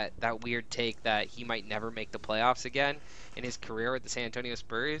had that weird take that he might never make the playoffs again in his career with the San Antonio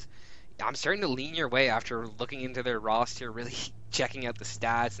Spurs. I'm starting to lean your way after looking into their roster, really checking out the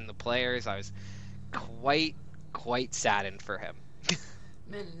stats and the players. I was quite saddened for him.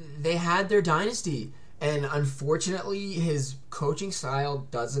 Man, they had their dynasty, and unfortunately his coaching style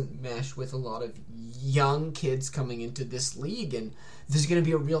doesn't mesh with a lot of young kids coming into this league, and there's going to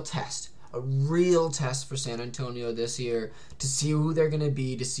be a real test for San Antonio this year to see who they're going to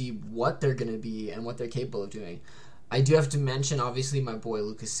be, to see what they're going to be, and what they're capable of doing. I do have to mention, obviously, my boy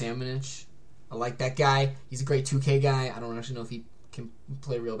Lucas Samanic. I like that guy. He's a great 2K guy. I don't actually know if he can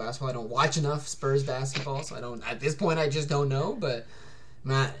play real basketball. I don't watch enough Spurs basketball, so at this point, I just don't know. But,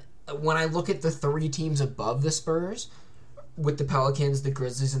 Matt, when I look at the 3 teams above the Spurs, with the Pelicans, the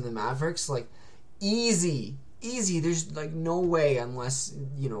Grizzlies, and the Mavericks, easy. There's, no way unless,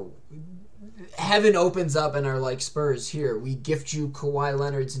 heaven opens up and are like, Spurs, here, we gift you Kawhi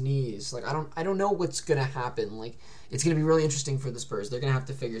Leonard's knees. I don't know what's going to happen. It's going to be really interesting for the Spurs. They're going to have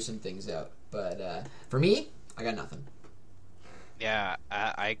to figure some things out. But for me, I got nothing. Yeah,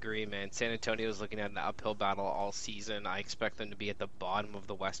 I agree, man. San Antonio's looking at an uphill battle all season. I expect them to be at the bottom of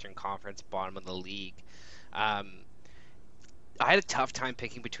the Western Conference, bottom of the league. I had a tough time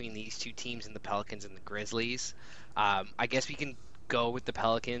picking between these two teams and the Pelicans and the Grizzlies. I guess we can go with the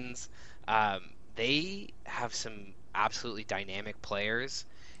Pelicans. They have some absolutely dynamic players.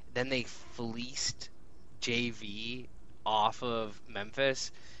 Then they fleeced JV off of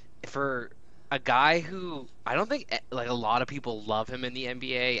Memphis for a guy who I don't think a lot of people love him in the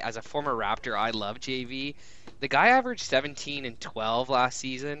NBA. As a former Raptor, I love JV. The guy averaged 17 and 12 last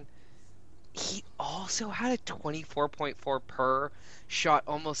season. He also had a 24.4 per, shot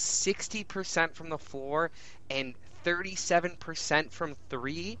almost 60% from the floor and 37% from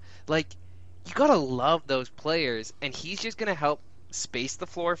 3. You gotta love those players, and he's just gonna help space the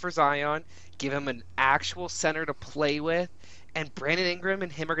floor for Zion, give him an actual center to play with, and Brandon Ingram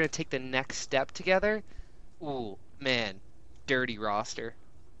and him are gonna take the next step together. Ooh, man, dirty roster.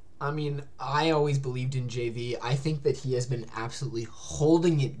 I always believed in JV. I think that he has been absolutely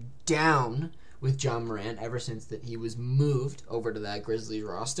holding it down with John Morant ever since that he was moved over to that Grizzlies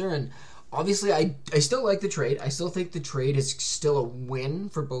roster, and obviously, I still like the trade. I still think the trade is still a win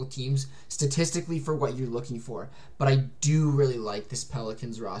for both teams, statistically, for what you're looking for. But I do really like this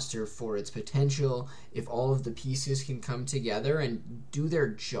Pelicans roster for its potential. If all of the pieces can come together and do their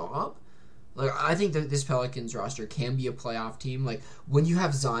job, I think that this Pelicans roster can be a playoff team. When you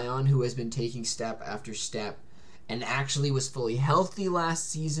have Zion, who has been taking step after step, and actually was fully healthy last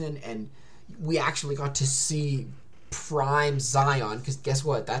season, and we actually got to see prime Zion, because guess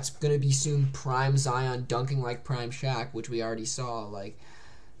what? That's going to be soon prime Zion dunking like prime Shaq, which we already saw.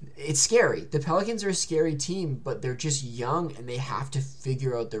 It's scary. The Pelicans are a scary team, but they're just young, and they have to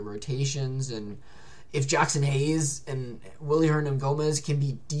figure out their rotations. And if Jackson Hayes and Willie Hernangomez can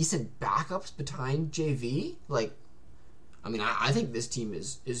be decent backups behind JV, I think this team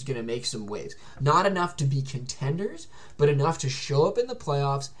is going to make some waves. Not enough to be contenders, but enough to show up in the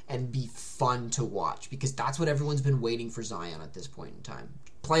playoffs and be fun to watch, because that's what everyone's been waiting for Zion at this point in time.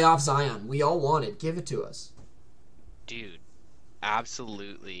 Playoff Zion. We all want it. Give it to us. Dude,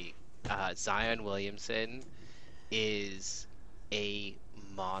 absolutely. Zion Williamson is a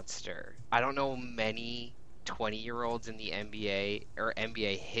monster. I don't know many 20-year-olds in the NBA or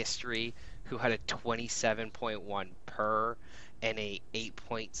NBA history who had a 27.1 per and a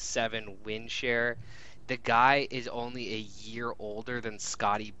 8.7 win share. The guy is only a year older than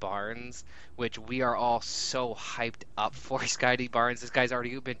Scotty Barnes, which we are all so hyped up for. Scotty Barnes, this guy's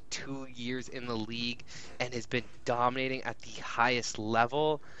already been 2 years in the league and has been dominating at the highest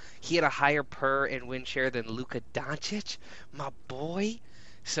level. He had a higher per and win share than Luka Doncic, my boy.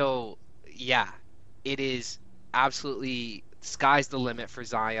 So, yeah, it is absolutely sky's the limit for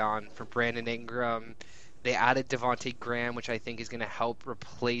Zion, for Brandon Ingram. They added Devontae Graham, which I think is going to help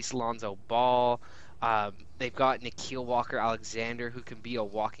replace Lonzo Ball. They've got Nickeil Walker-Alexander, who can be a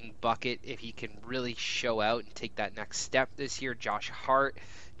walking bucket if he can really show out and take that next step this year. Josh Hart,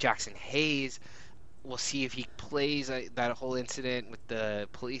 Jackson Hayes. We'll see if he plays. That whole incident with the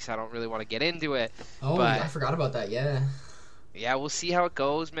police, I don't really want to get into it. Oh, but, I forgot about that, yeah. Yeah, we'll see how it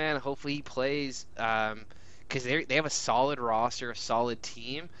goes, man. Hopefully he plays because they have a solid roster, a solid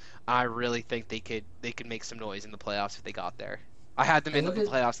team. I really think they could make some noise in the playoffs if they got there. I had them in the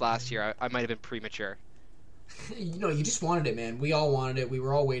playoffs last year. I might have been premature. You just wanted it, man. We all wanted it. We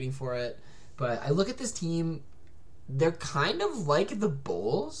were all waiting for it. But I look at this team, they're kind of like the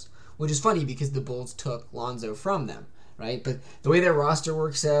Bulls, which is funny because the Bulls took Lonzo from them, right? But the way their roster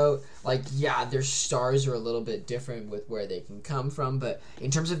works out, their stars are a little bit different with where they can come from. But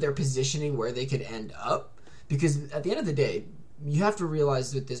in terms of their positioning, where they could end up, because at the end of the day, you have to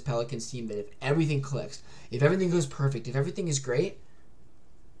realize with this Pelicans team that if everything clicks, if everything goes perfect, if everything is great,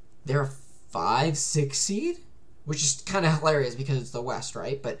 they're a 5-6 seed, which is kind of hilarious because it's the West,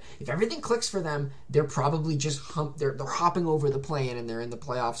 right? But if everything clicks for them, they're probably just they're hopping over the play-in and they're in the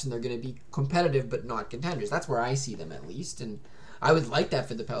playoffs and they're going to be competitive but not contenders. That's where I see them at least, and I would like that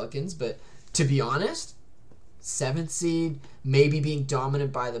for the Pelicans. But to be honest, 7th seed, maybe being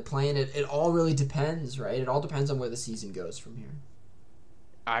dominant by the play-in, it all really depends, right? It all depends on where the season goes from here.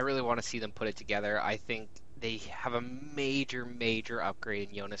 I really want to see them put it together. I think they have a major upgrade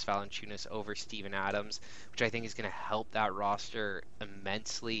in Jonas Valanciunas over Steven Adams, which I think is going to help that roster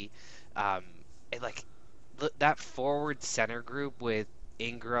immensely. That forward center group with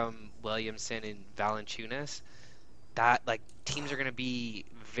Ingram, Williamson, and Valanciunas, that teams are going to be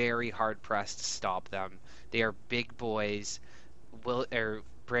very hard pressed to stop them. They are big boys.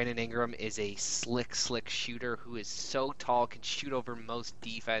 Brandon Ingram is a slick shooter who is so tall, can shoot over most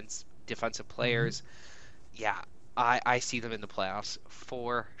defensive players. Mm-hmm. Yeah, I see them in the playoffs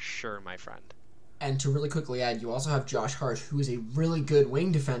for sure, my friend. And to really quickly add, you also have Josh Hart, who is a really good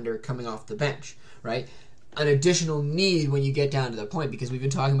wing defender coming off the bench, right? An additional need when you get down to the point, because we've been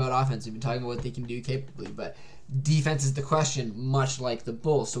talking about offense, we've been talking about what they can do capably, but defense is the question, much like the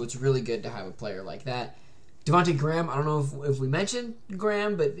Bulls, so it's really good to have a player like that. Devontae Graham, I don't know if we mentioned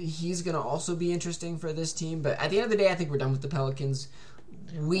Graham, but he's going to also be interesting for this team. But at the end of the day, I think we're done with the Pelicans.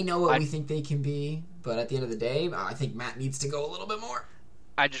 We know what we think they can be, but at the end of the day, I think Matt needs to go a little bit more.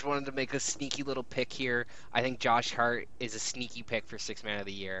 I just wanted to make a sneaky little pick here. I think Josh Hart is a sneaky pick for Sixth Man of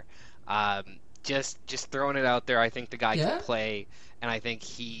the Year. Just throwing it out there. I think the guy can play, and I think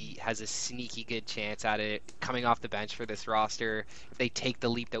he has a sneaky good chance at it coming off the bench for this roster. If they take the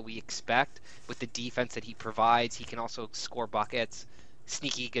leap that we expect with the defense that he provides, he can also score buckets.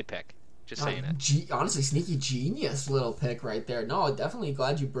 Sneaky good pick. Just saying it. Honestly, sneaky genius little pick right there. No, definitely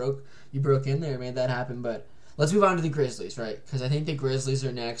glad you broke in there, made that happen. But let's move on to the Grizzlies, right? Because I think the Grizzlies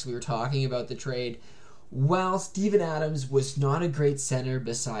are next. We were talking about the trade. While Steven Adams was not a great center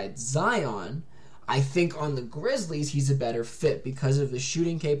besides Zion, I think on the Grizzlies he's a better fit because of the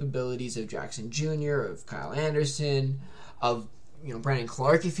shooting capabilities of Jackson Jr., of Kyle Anderson, of Brandon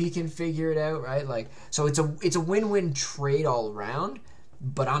Clark if he can figure it out, right? So it's a win-win trade all around.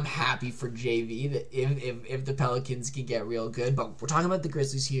 But I'm happy for JV that if the Pelicans can get real good. But we're talking about the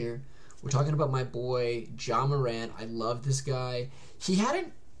Grizzlies here. We're talking about my boy Ja Morant. I love this guy. He had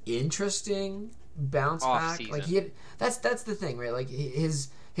an interesting bounce back. Season. That's the thing, right? His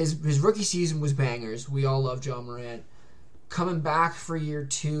rookie season was bangers. We all love Ja Morant. Coming back for year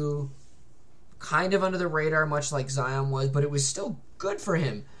 2, kind of under the radar, much like Zion was, but it was still good for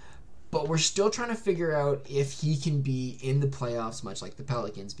him. But we're still trying to figure out if he can be in the playoffs, much like the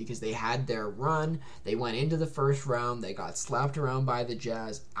Pelicans, because they had their run. They went into the first round. They got slapped around by the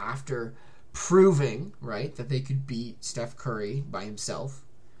Jazz after proving, right, that they could beat Steph Curry by himself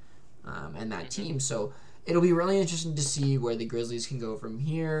and that team. So it'll be really interesting to see where the Grizzlies can go from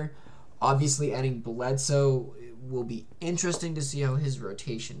here. Obviously, adding Bledsoe will be interesting to see how his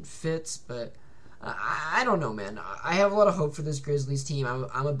rotation fits, but I don't know, man. I have a lot of hope for this Grizzlies team.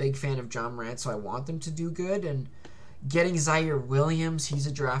 I'm a big fan of Ja Morant, so I want them to do good. And getting Zaire Williams, he's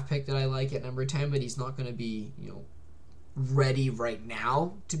a draft pick that I like at number 10, but he's not going to be, ready right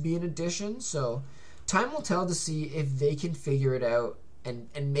now to be an addition. So time will tell to see if they can figure it out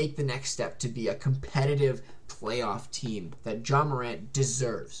and make the next step to be a competitive playoff team that Ja Morant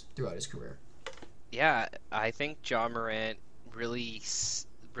deserves throughout his career. Yeah, I think Ja Morant really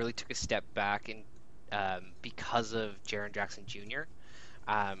really took a step back in because of Jaren Jackson Jr.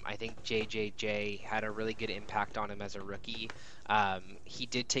 I think JJJ had a really good impact on him as a rookie. He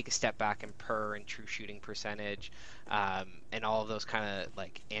did take a step back in per and true shooting percentage, and all of those kind of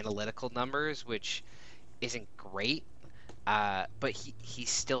like analytical numbers, which isn't great. But he's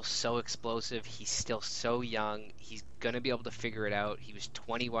still so explosive. He's still so young. He's going to be able to figure it out. He was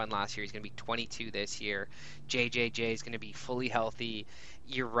 21 last year. He's going to be 22 this year. JJJ is going to be fully healthy.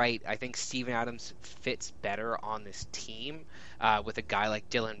 You're right. I think Steven Adams fits better on this team with a guy like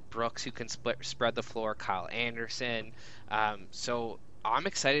Dylan Brooks who can spread the floor, Kyle Anderson. So I'm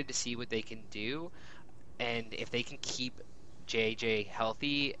excited to see what they can do. And if they can keep JJ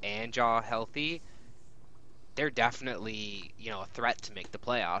healthy and Ja healthy, they're definitely, a threat to make the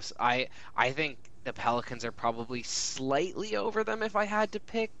playoffs. I think the Pelicans are probably slightly over them if I had to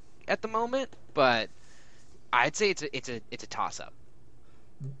pick at the moment, but I'd say it's a toss up.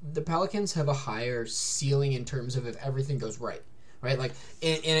 The Pelicans have a higher ceiling in terms of if everything goes right, right? Like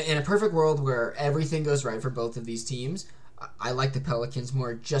in a perfect world where everything goes right for both of these teams, I like the Pelicans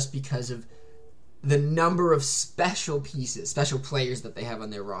more just because of the number of special pieces, special players that they have on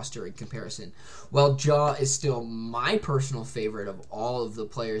their roster in comparison. While Ja is still my personal favorite of all of the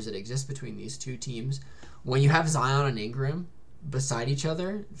players that exist between these two teams, when you have Zion and Ingram beside each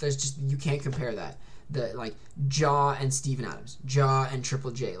other, you can't compare that. Ja and Steven Adams, Ja and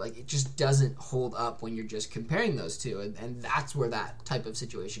Triple J, it just doesn't hold up when you're just comparing those two, and that's where that type of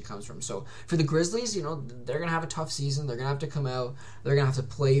situation comes from. So for the Grizzlies, they're gonna have a tough season. They're gonna have to come out. They're gonna have to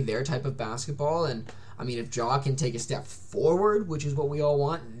play their type of basketball, and I mean, if Ja can take a step forward, which is what we all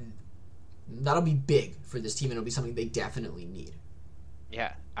want, that'll be big for this team, and it'll be something they definitely need.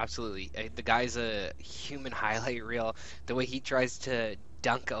 Yeah, absolutely. The guy's a human highlight reel. The way he tries to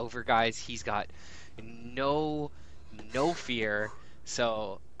dunk over guys, he's got no fear.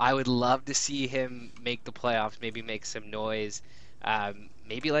 So I would love to see him make the playoffs, maybe make some noise,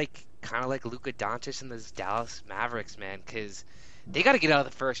 maybe kind of like Luka Doncic and the Dallas Mavericks, man, because they got to get out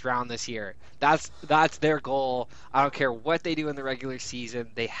of the first round this year. That's their goal. I don't care what they do in the regular season,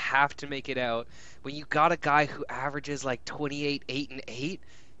 they have to make it out. When you got a guy who averages 28, 8 and 8,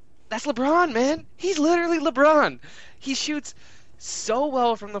 that's LeBron, man. He's literally LeBron. He shoots so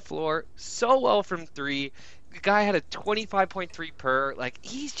well from the floor, so well from three. The guy had a 25.3 per.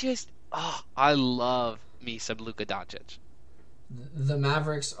 He's just, I love me some Luka Doncic. The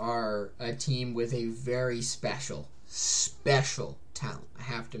Mavericks are a team with a very special talent. I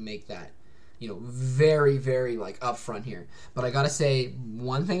have to make that, very, very upfront here. But I gotta say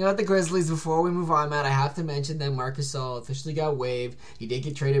one thing about the Grizzlies before we move on, Matt. I have to mention that Marc Gasol officially got waived. He did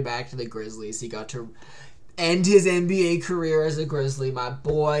get traded back to the Grizzlies. He got to end his NBA career as a Grizzly. My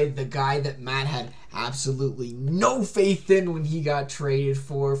boy, the guy that Matt had absolutely no faith in when he got traded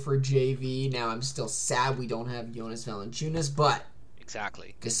for JV. Now I'm still sad we don't have Jonas Valanciunas, but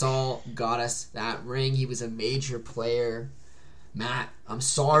exactly, Gasol got us that ring. He was a major player. Matt, I'm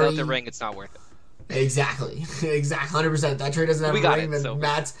sorry. Without the ring, it's not worth it. Exactly, 100%. That trade doesn't have a ring, then so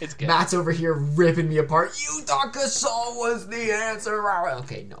Matt's over here ripping me apart. You thought Gasol was the answer.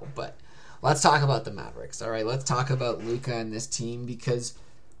 Okay, no, but let's talk about the Mavericks, all right? Let's talk about Luka and this team because,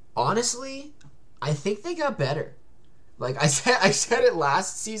 honestly, I think they got better. I said it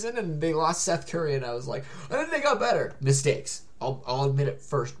last season, and they lost Seth Curry, and I was like, I think they got better. Mistakes. I'll admit it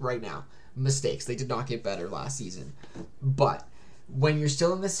first right now. Mistakes. They did not get better last season. But when you're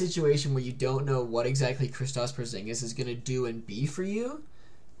still in this situation where you don't know what exactly Kristaps Porzingis is going to do and be for you,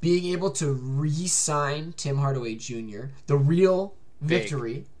 being able to re-sign Tim Hardaway Jr., the real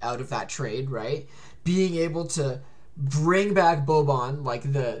victory out of that trade, right? Being able to bring back Boban,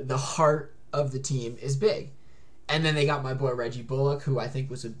 the heart of the team, is big. And then they got my boy Reggie Bullock, who I think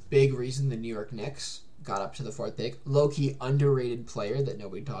was a big reason the New York Knicks got up to the fourth pick. Low-key underrated player that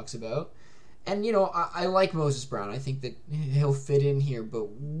nobody talks about. And, I like Moses Brown. I think that he'll fit in here, but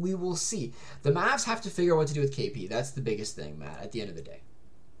we will see. The Mavs have to figure out what to do with KP. That's the biggest thing, Matt, at the end of the day.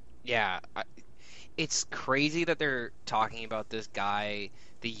 Yeah, it's crazy that they're talking about this guy,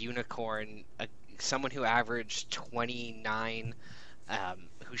 the unicorn, someone who averaged 29,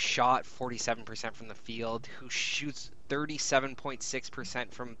 who shot 47% from the field, who shoots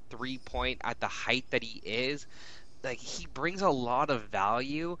 37.6% from three-point at the height that he is. He brings a lot of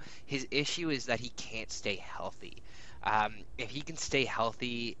value. His issue is that he can't stay healthy. If he can stay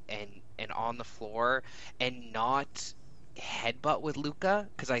healthy and on the floor and not headbutt with Luka,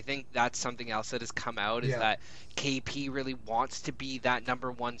 because I think that's something else that has come out is Yeah. that KP really wants to be that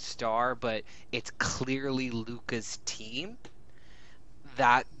number one star, but it's clearly Luka's team.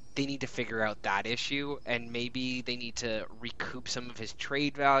 That they need to figure out that issue, and maybe they need to recoup some of his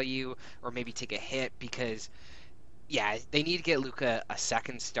trade value, or maybe take a hit because yeah, they need to get Luka a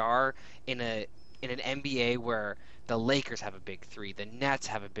second star in an NBA where the Lakers have a big three, the Nets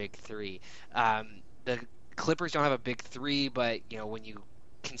have a big three, the Clippers don't have a big three, but you know when you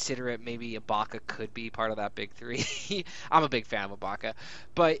consider it, maybe Ibaka could be part of that big three. I'm a big fan of Ibaka,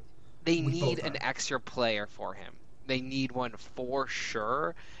 but they We need both an are. extra player for him. They need one for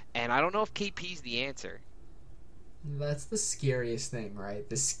sure, and I don't know if KP's the answer. That's the scariest thing, right?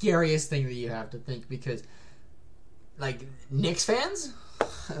 The scariest thing that you have to think because, like, Knicks fans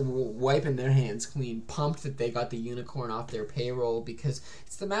wiping their hands clean, pumped that they got the unicorn off their payroll because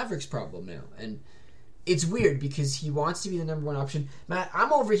it's the Mavericks' problem now. And it's weird because he wants to be the number one option. Matt,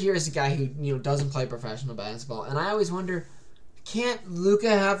 I'm over here as a guy who doesn't play professional basketball, and I always wonder, can't Luca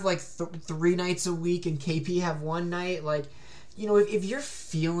have like 3 nights a week and KP have one night? Like, if you're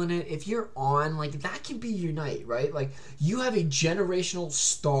feeling it, if you're on, like, that can be your night, right? Like, you have a generational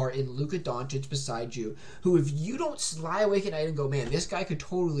star in Luka Doncic beside you, who if you don't lie awake at night and go, man, this guy could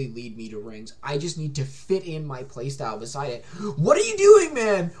totally lead me to rings, I just need to fit in my playstyle beside it. What are you doing,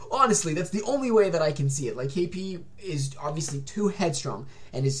 man? Honestly, that's the only way that I can see it. Like, KP is obviously too headstrong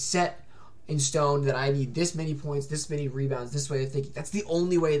and is set in stone that I need this many points, this many rebounds, this way of thinking. That's the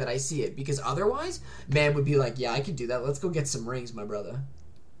only way that I see it. Because otherwise, man would be like, yeah, I can do that. Let's go get some rings, my brother.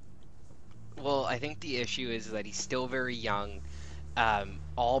 Well, I think the issue is that he's still very young.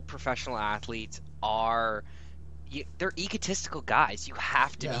 All professional athletes are they're egotistical guys. You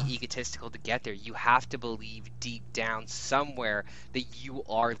have to Yeah. be egotistical to get there. You have to believe deep down somewhere that you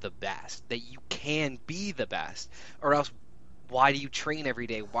are the best, that you can be the best, or else why do you train every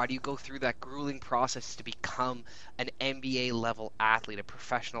day? Why do you go through that grueling process to become an NBA level athlete, a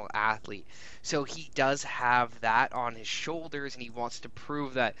professional athlete? So he does have that on his shoulders, and he wants to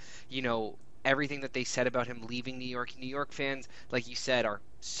prove that, everything that they said about him leaving New York fans, like you said, are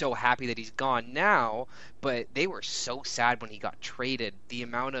so happy that he's gone now, but they were so sad when he got traded. The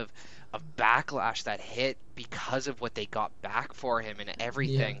amount of backlash that hit because of what they got back for him and Yeah.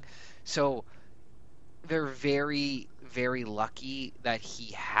 everything. So they're very, very lucky that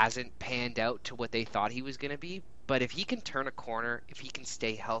he hasn't panned out to what they thought he was going to be. But if he can turn a corner, if he can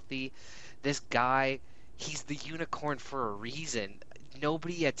stay healthy, this guy, he's the unicorn for a reason.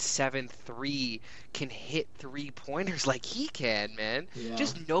 Nobody at 7'3" can hit 3-pointers like he can, man. Yeah.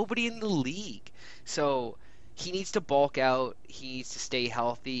 Just nobody in the league. So he needs to bulk out. He needs to stay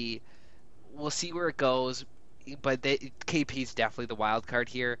healthy. We'll see where it goes. But KP's definitely the wild card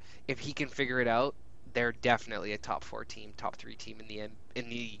here. If he can figure it out, they're definitely a top 4 team, top 3 team in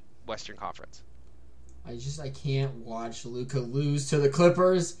the Western Conference. I can't watch Luca lose to the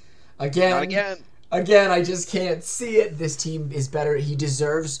Clippers Not again. again. Again, I just can't see it. This team is better. He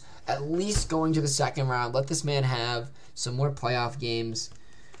deserves at least going to the second round. Let this man have some more playoff games.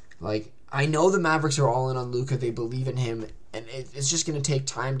 Like, I know the Mavericks are all in on Luca. They believe in him, and it's just going to take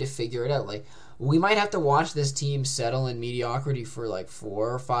time to figure it out. Like, we might have to watch this team settle in mediocrity for like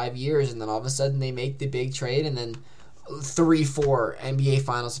 4 or 5 years, and then all of a sudden they make the big trade, and then 3, 4 NBA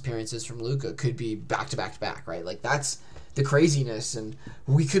Finals appearances from Luca could be back to back to back, right? Like, that's the craziness, and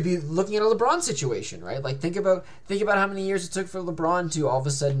we could be looking at a LeBron situation, right? Like, think about how many years it took for LeBron to all of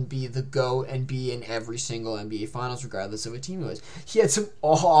a sudden be the GOAT and be in every single NBA Finals, regardless of what team it was. He had some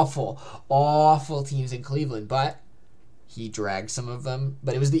awful, awful teams in Cleveland, but he dragged some of them.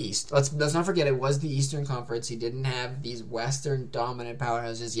 But it was the East. Let's not forget, it was the Eastern Conference. He didn't have these Western dominant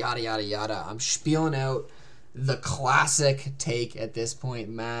powerhouses. Yada yada yada. I'm spieling out the classic take at this point,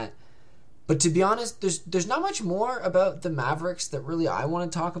 Matt. But to be honest, there's not much more about the Mavericks that really I want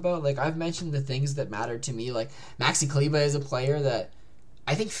to talk about. Like, I've mentioned the things that matter to me. Like, Maxi Kleber is a player that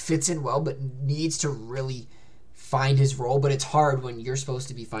I think fits in well, but needs to really find his role. But it's hard when you're supposed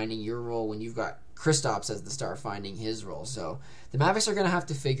to be finding your role when you've got Kristaps as the star finding his role. So the Mavericks are going to have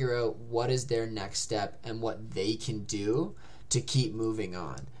to figure out what is their next step and what they can do to keep moving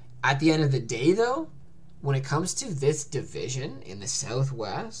on. At the end of the day, though, when it comes to this division in the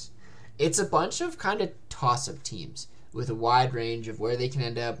Southwest, it's a bunch of kind of toss-up teams with a wide range of where they can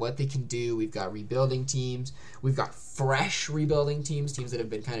end up, what they can do. We've got rebuilding teams. We've got fresh rebuilding teams that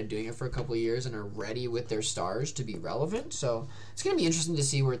have been kind of doing it for a couple of years and are ready with their stars to be relevant. So it's going to be interesting to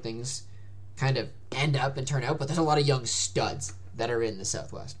see where things kind of end up and turn out. But there's a lot of young studs that are in the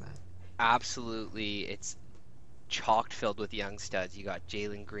Southwest, man. Absolutely. It's chock filled with young studs. You got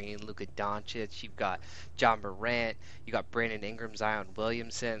Jalen Green, Luka Doncic, you've got John Morant, you got Brandon Ingram, Zion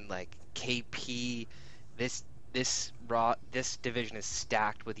Williamson, like KP. This division is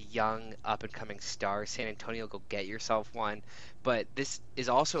stacked with young up and coming stars. San Antonio, go get yourself one. But this is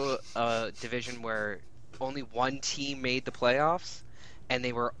also a division where only one team made the playoffs, and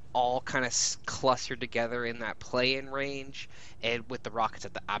they were all kind of clustered together in that play-in range, and with the Rockets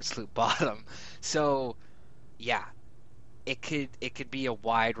at the absolute bottom. So, yeah, it could be a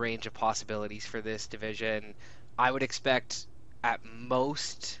wide range of possibilities for this division. I would expect at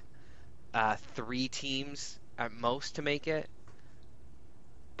most 3 teams at most to make it,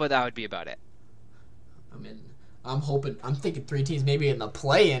 but that would be about it. I'm thinking 3 teams maybe in the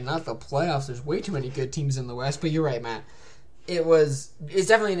play-in, not the playoffs. There's way too many good teams in the West, but you're right, Matt. It's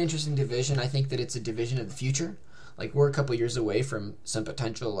definitely an interesting division. I think that it's a division of the future. Like, we're a couple years away from some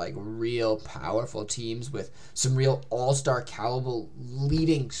potential, like, real powerful teams with some real all-star caliber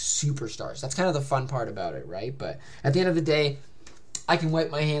leading superstars. That's kind of the fun part about it, right? But at the end of the day, I can wipe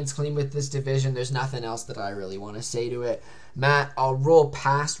my hands clean with this division. There's nothing else that I really want to say to it. Matt, I'll roll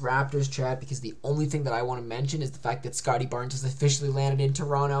past Raptors chat because the only thing that I want to mention is the fact that Scotty Barnes has officially landed in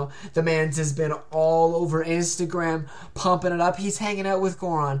Toronto. The man's has been all over Instagram pumping it up. He's hanging out with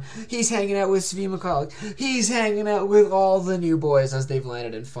Goran. He's hanging out with Svi Mykhailiuk. He's hanging out with all the new boys as they've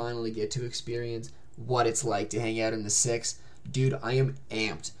landed and finally get to experience what it's like to hang out in the 6. Dude, I am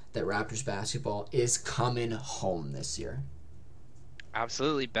amped that Raptors basketball is coming home this year.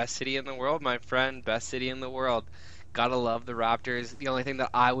 Absolutely. Best city in the world, my friend. Best city in the world. Gotta love the Raptors. The only thing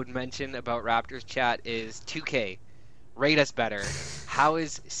that I would mention about Raptors chat is 2K. Rate us better. How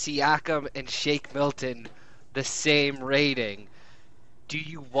is Siakam and Shake Milton the same rating? Do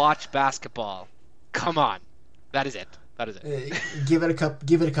you watch basketball? Come on. That is it. Give it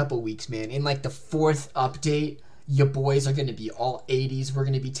a couple weeks, man. In like the 4th update, your boys are going to be all 80s. We're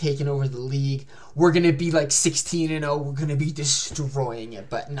going to be taking over the league. We're going to be like 16-0. We're going to be destroying it.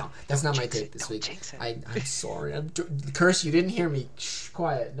 But no, that's not my take this week. I'm sorry. Curse, you didn't hear me. Shh,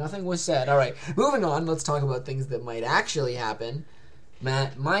 quiet. Nothing was said. All right, moving on. Let's talk about things that might actually happen.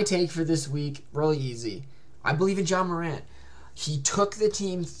 Matt, my take for this week, really easy. I believe in John Morant. He took the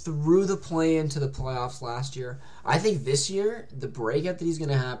team through the play-in to the playoffs last year. I think this year, the breakout that he's going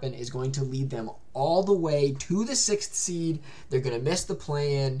to happen is going to lead them all the way to the 6th seed. They're going to miss the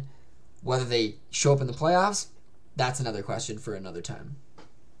play-in. Whether they show up in the playoffs, that's another question for another time.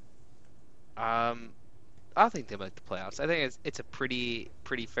 I think they make the playoffs. I think it's a pretty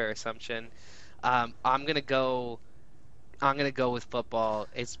fair assumption. I'm gonna go with football.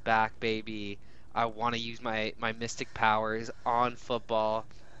 It's back, baby. I want to use my mystic powers on football.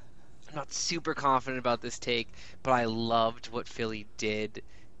 I'm not super confident about this take, but I loved what Philly did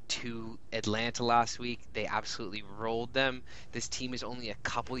to Atlanta last week. They absolutely rolled them. This team is only a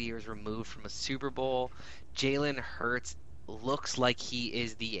couple years removed from a Super Bowl. Jalen Hurts looks like he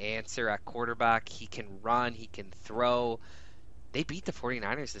is the answer at quarterback. He can run, he can throw. They beat the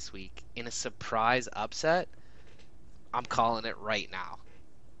 49ers this week in a surprise upset. I'm calling it right now.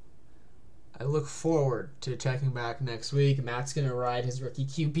 I look forward to checking back next week. Matt's going to ride his rookie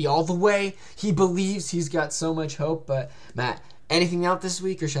QB all the way. He believes he's got so much hope. But, Matt, anything out this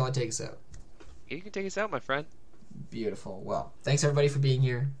week, or shall I take us out? You can take us out, my friend. Beautiful. Well, thanks, everybody, for being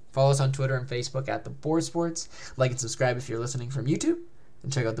here. Follow us on Twitter and Facebook at The Board Sports. Like and subscribe if you're listening from YouTube.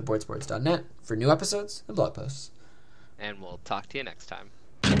 And check out theboardsports.net for new episodes and blog posts. And we'll talk to you next time.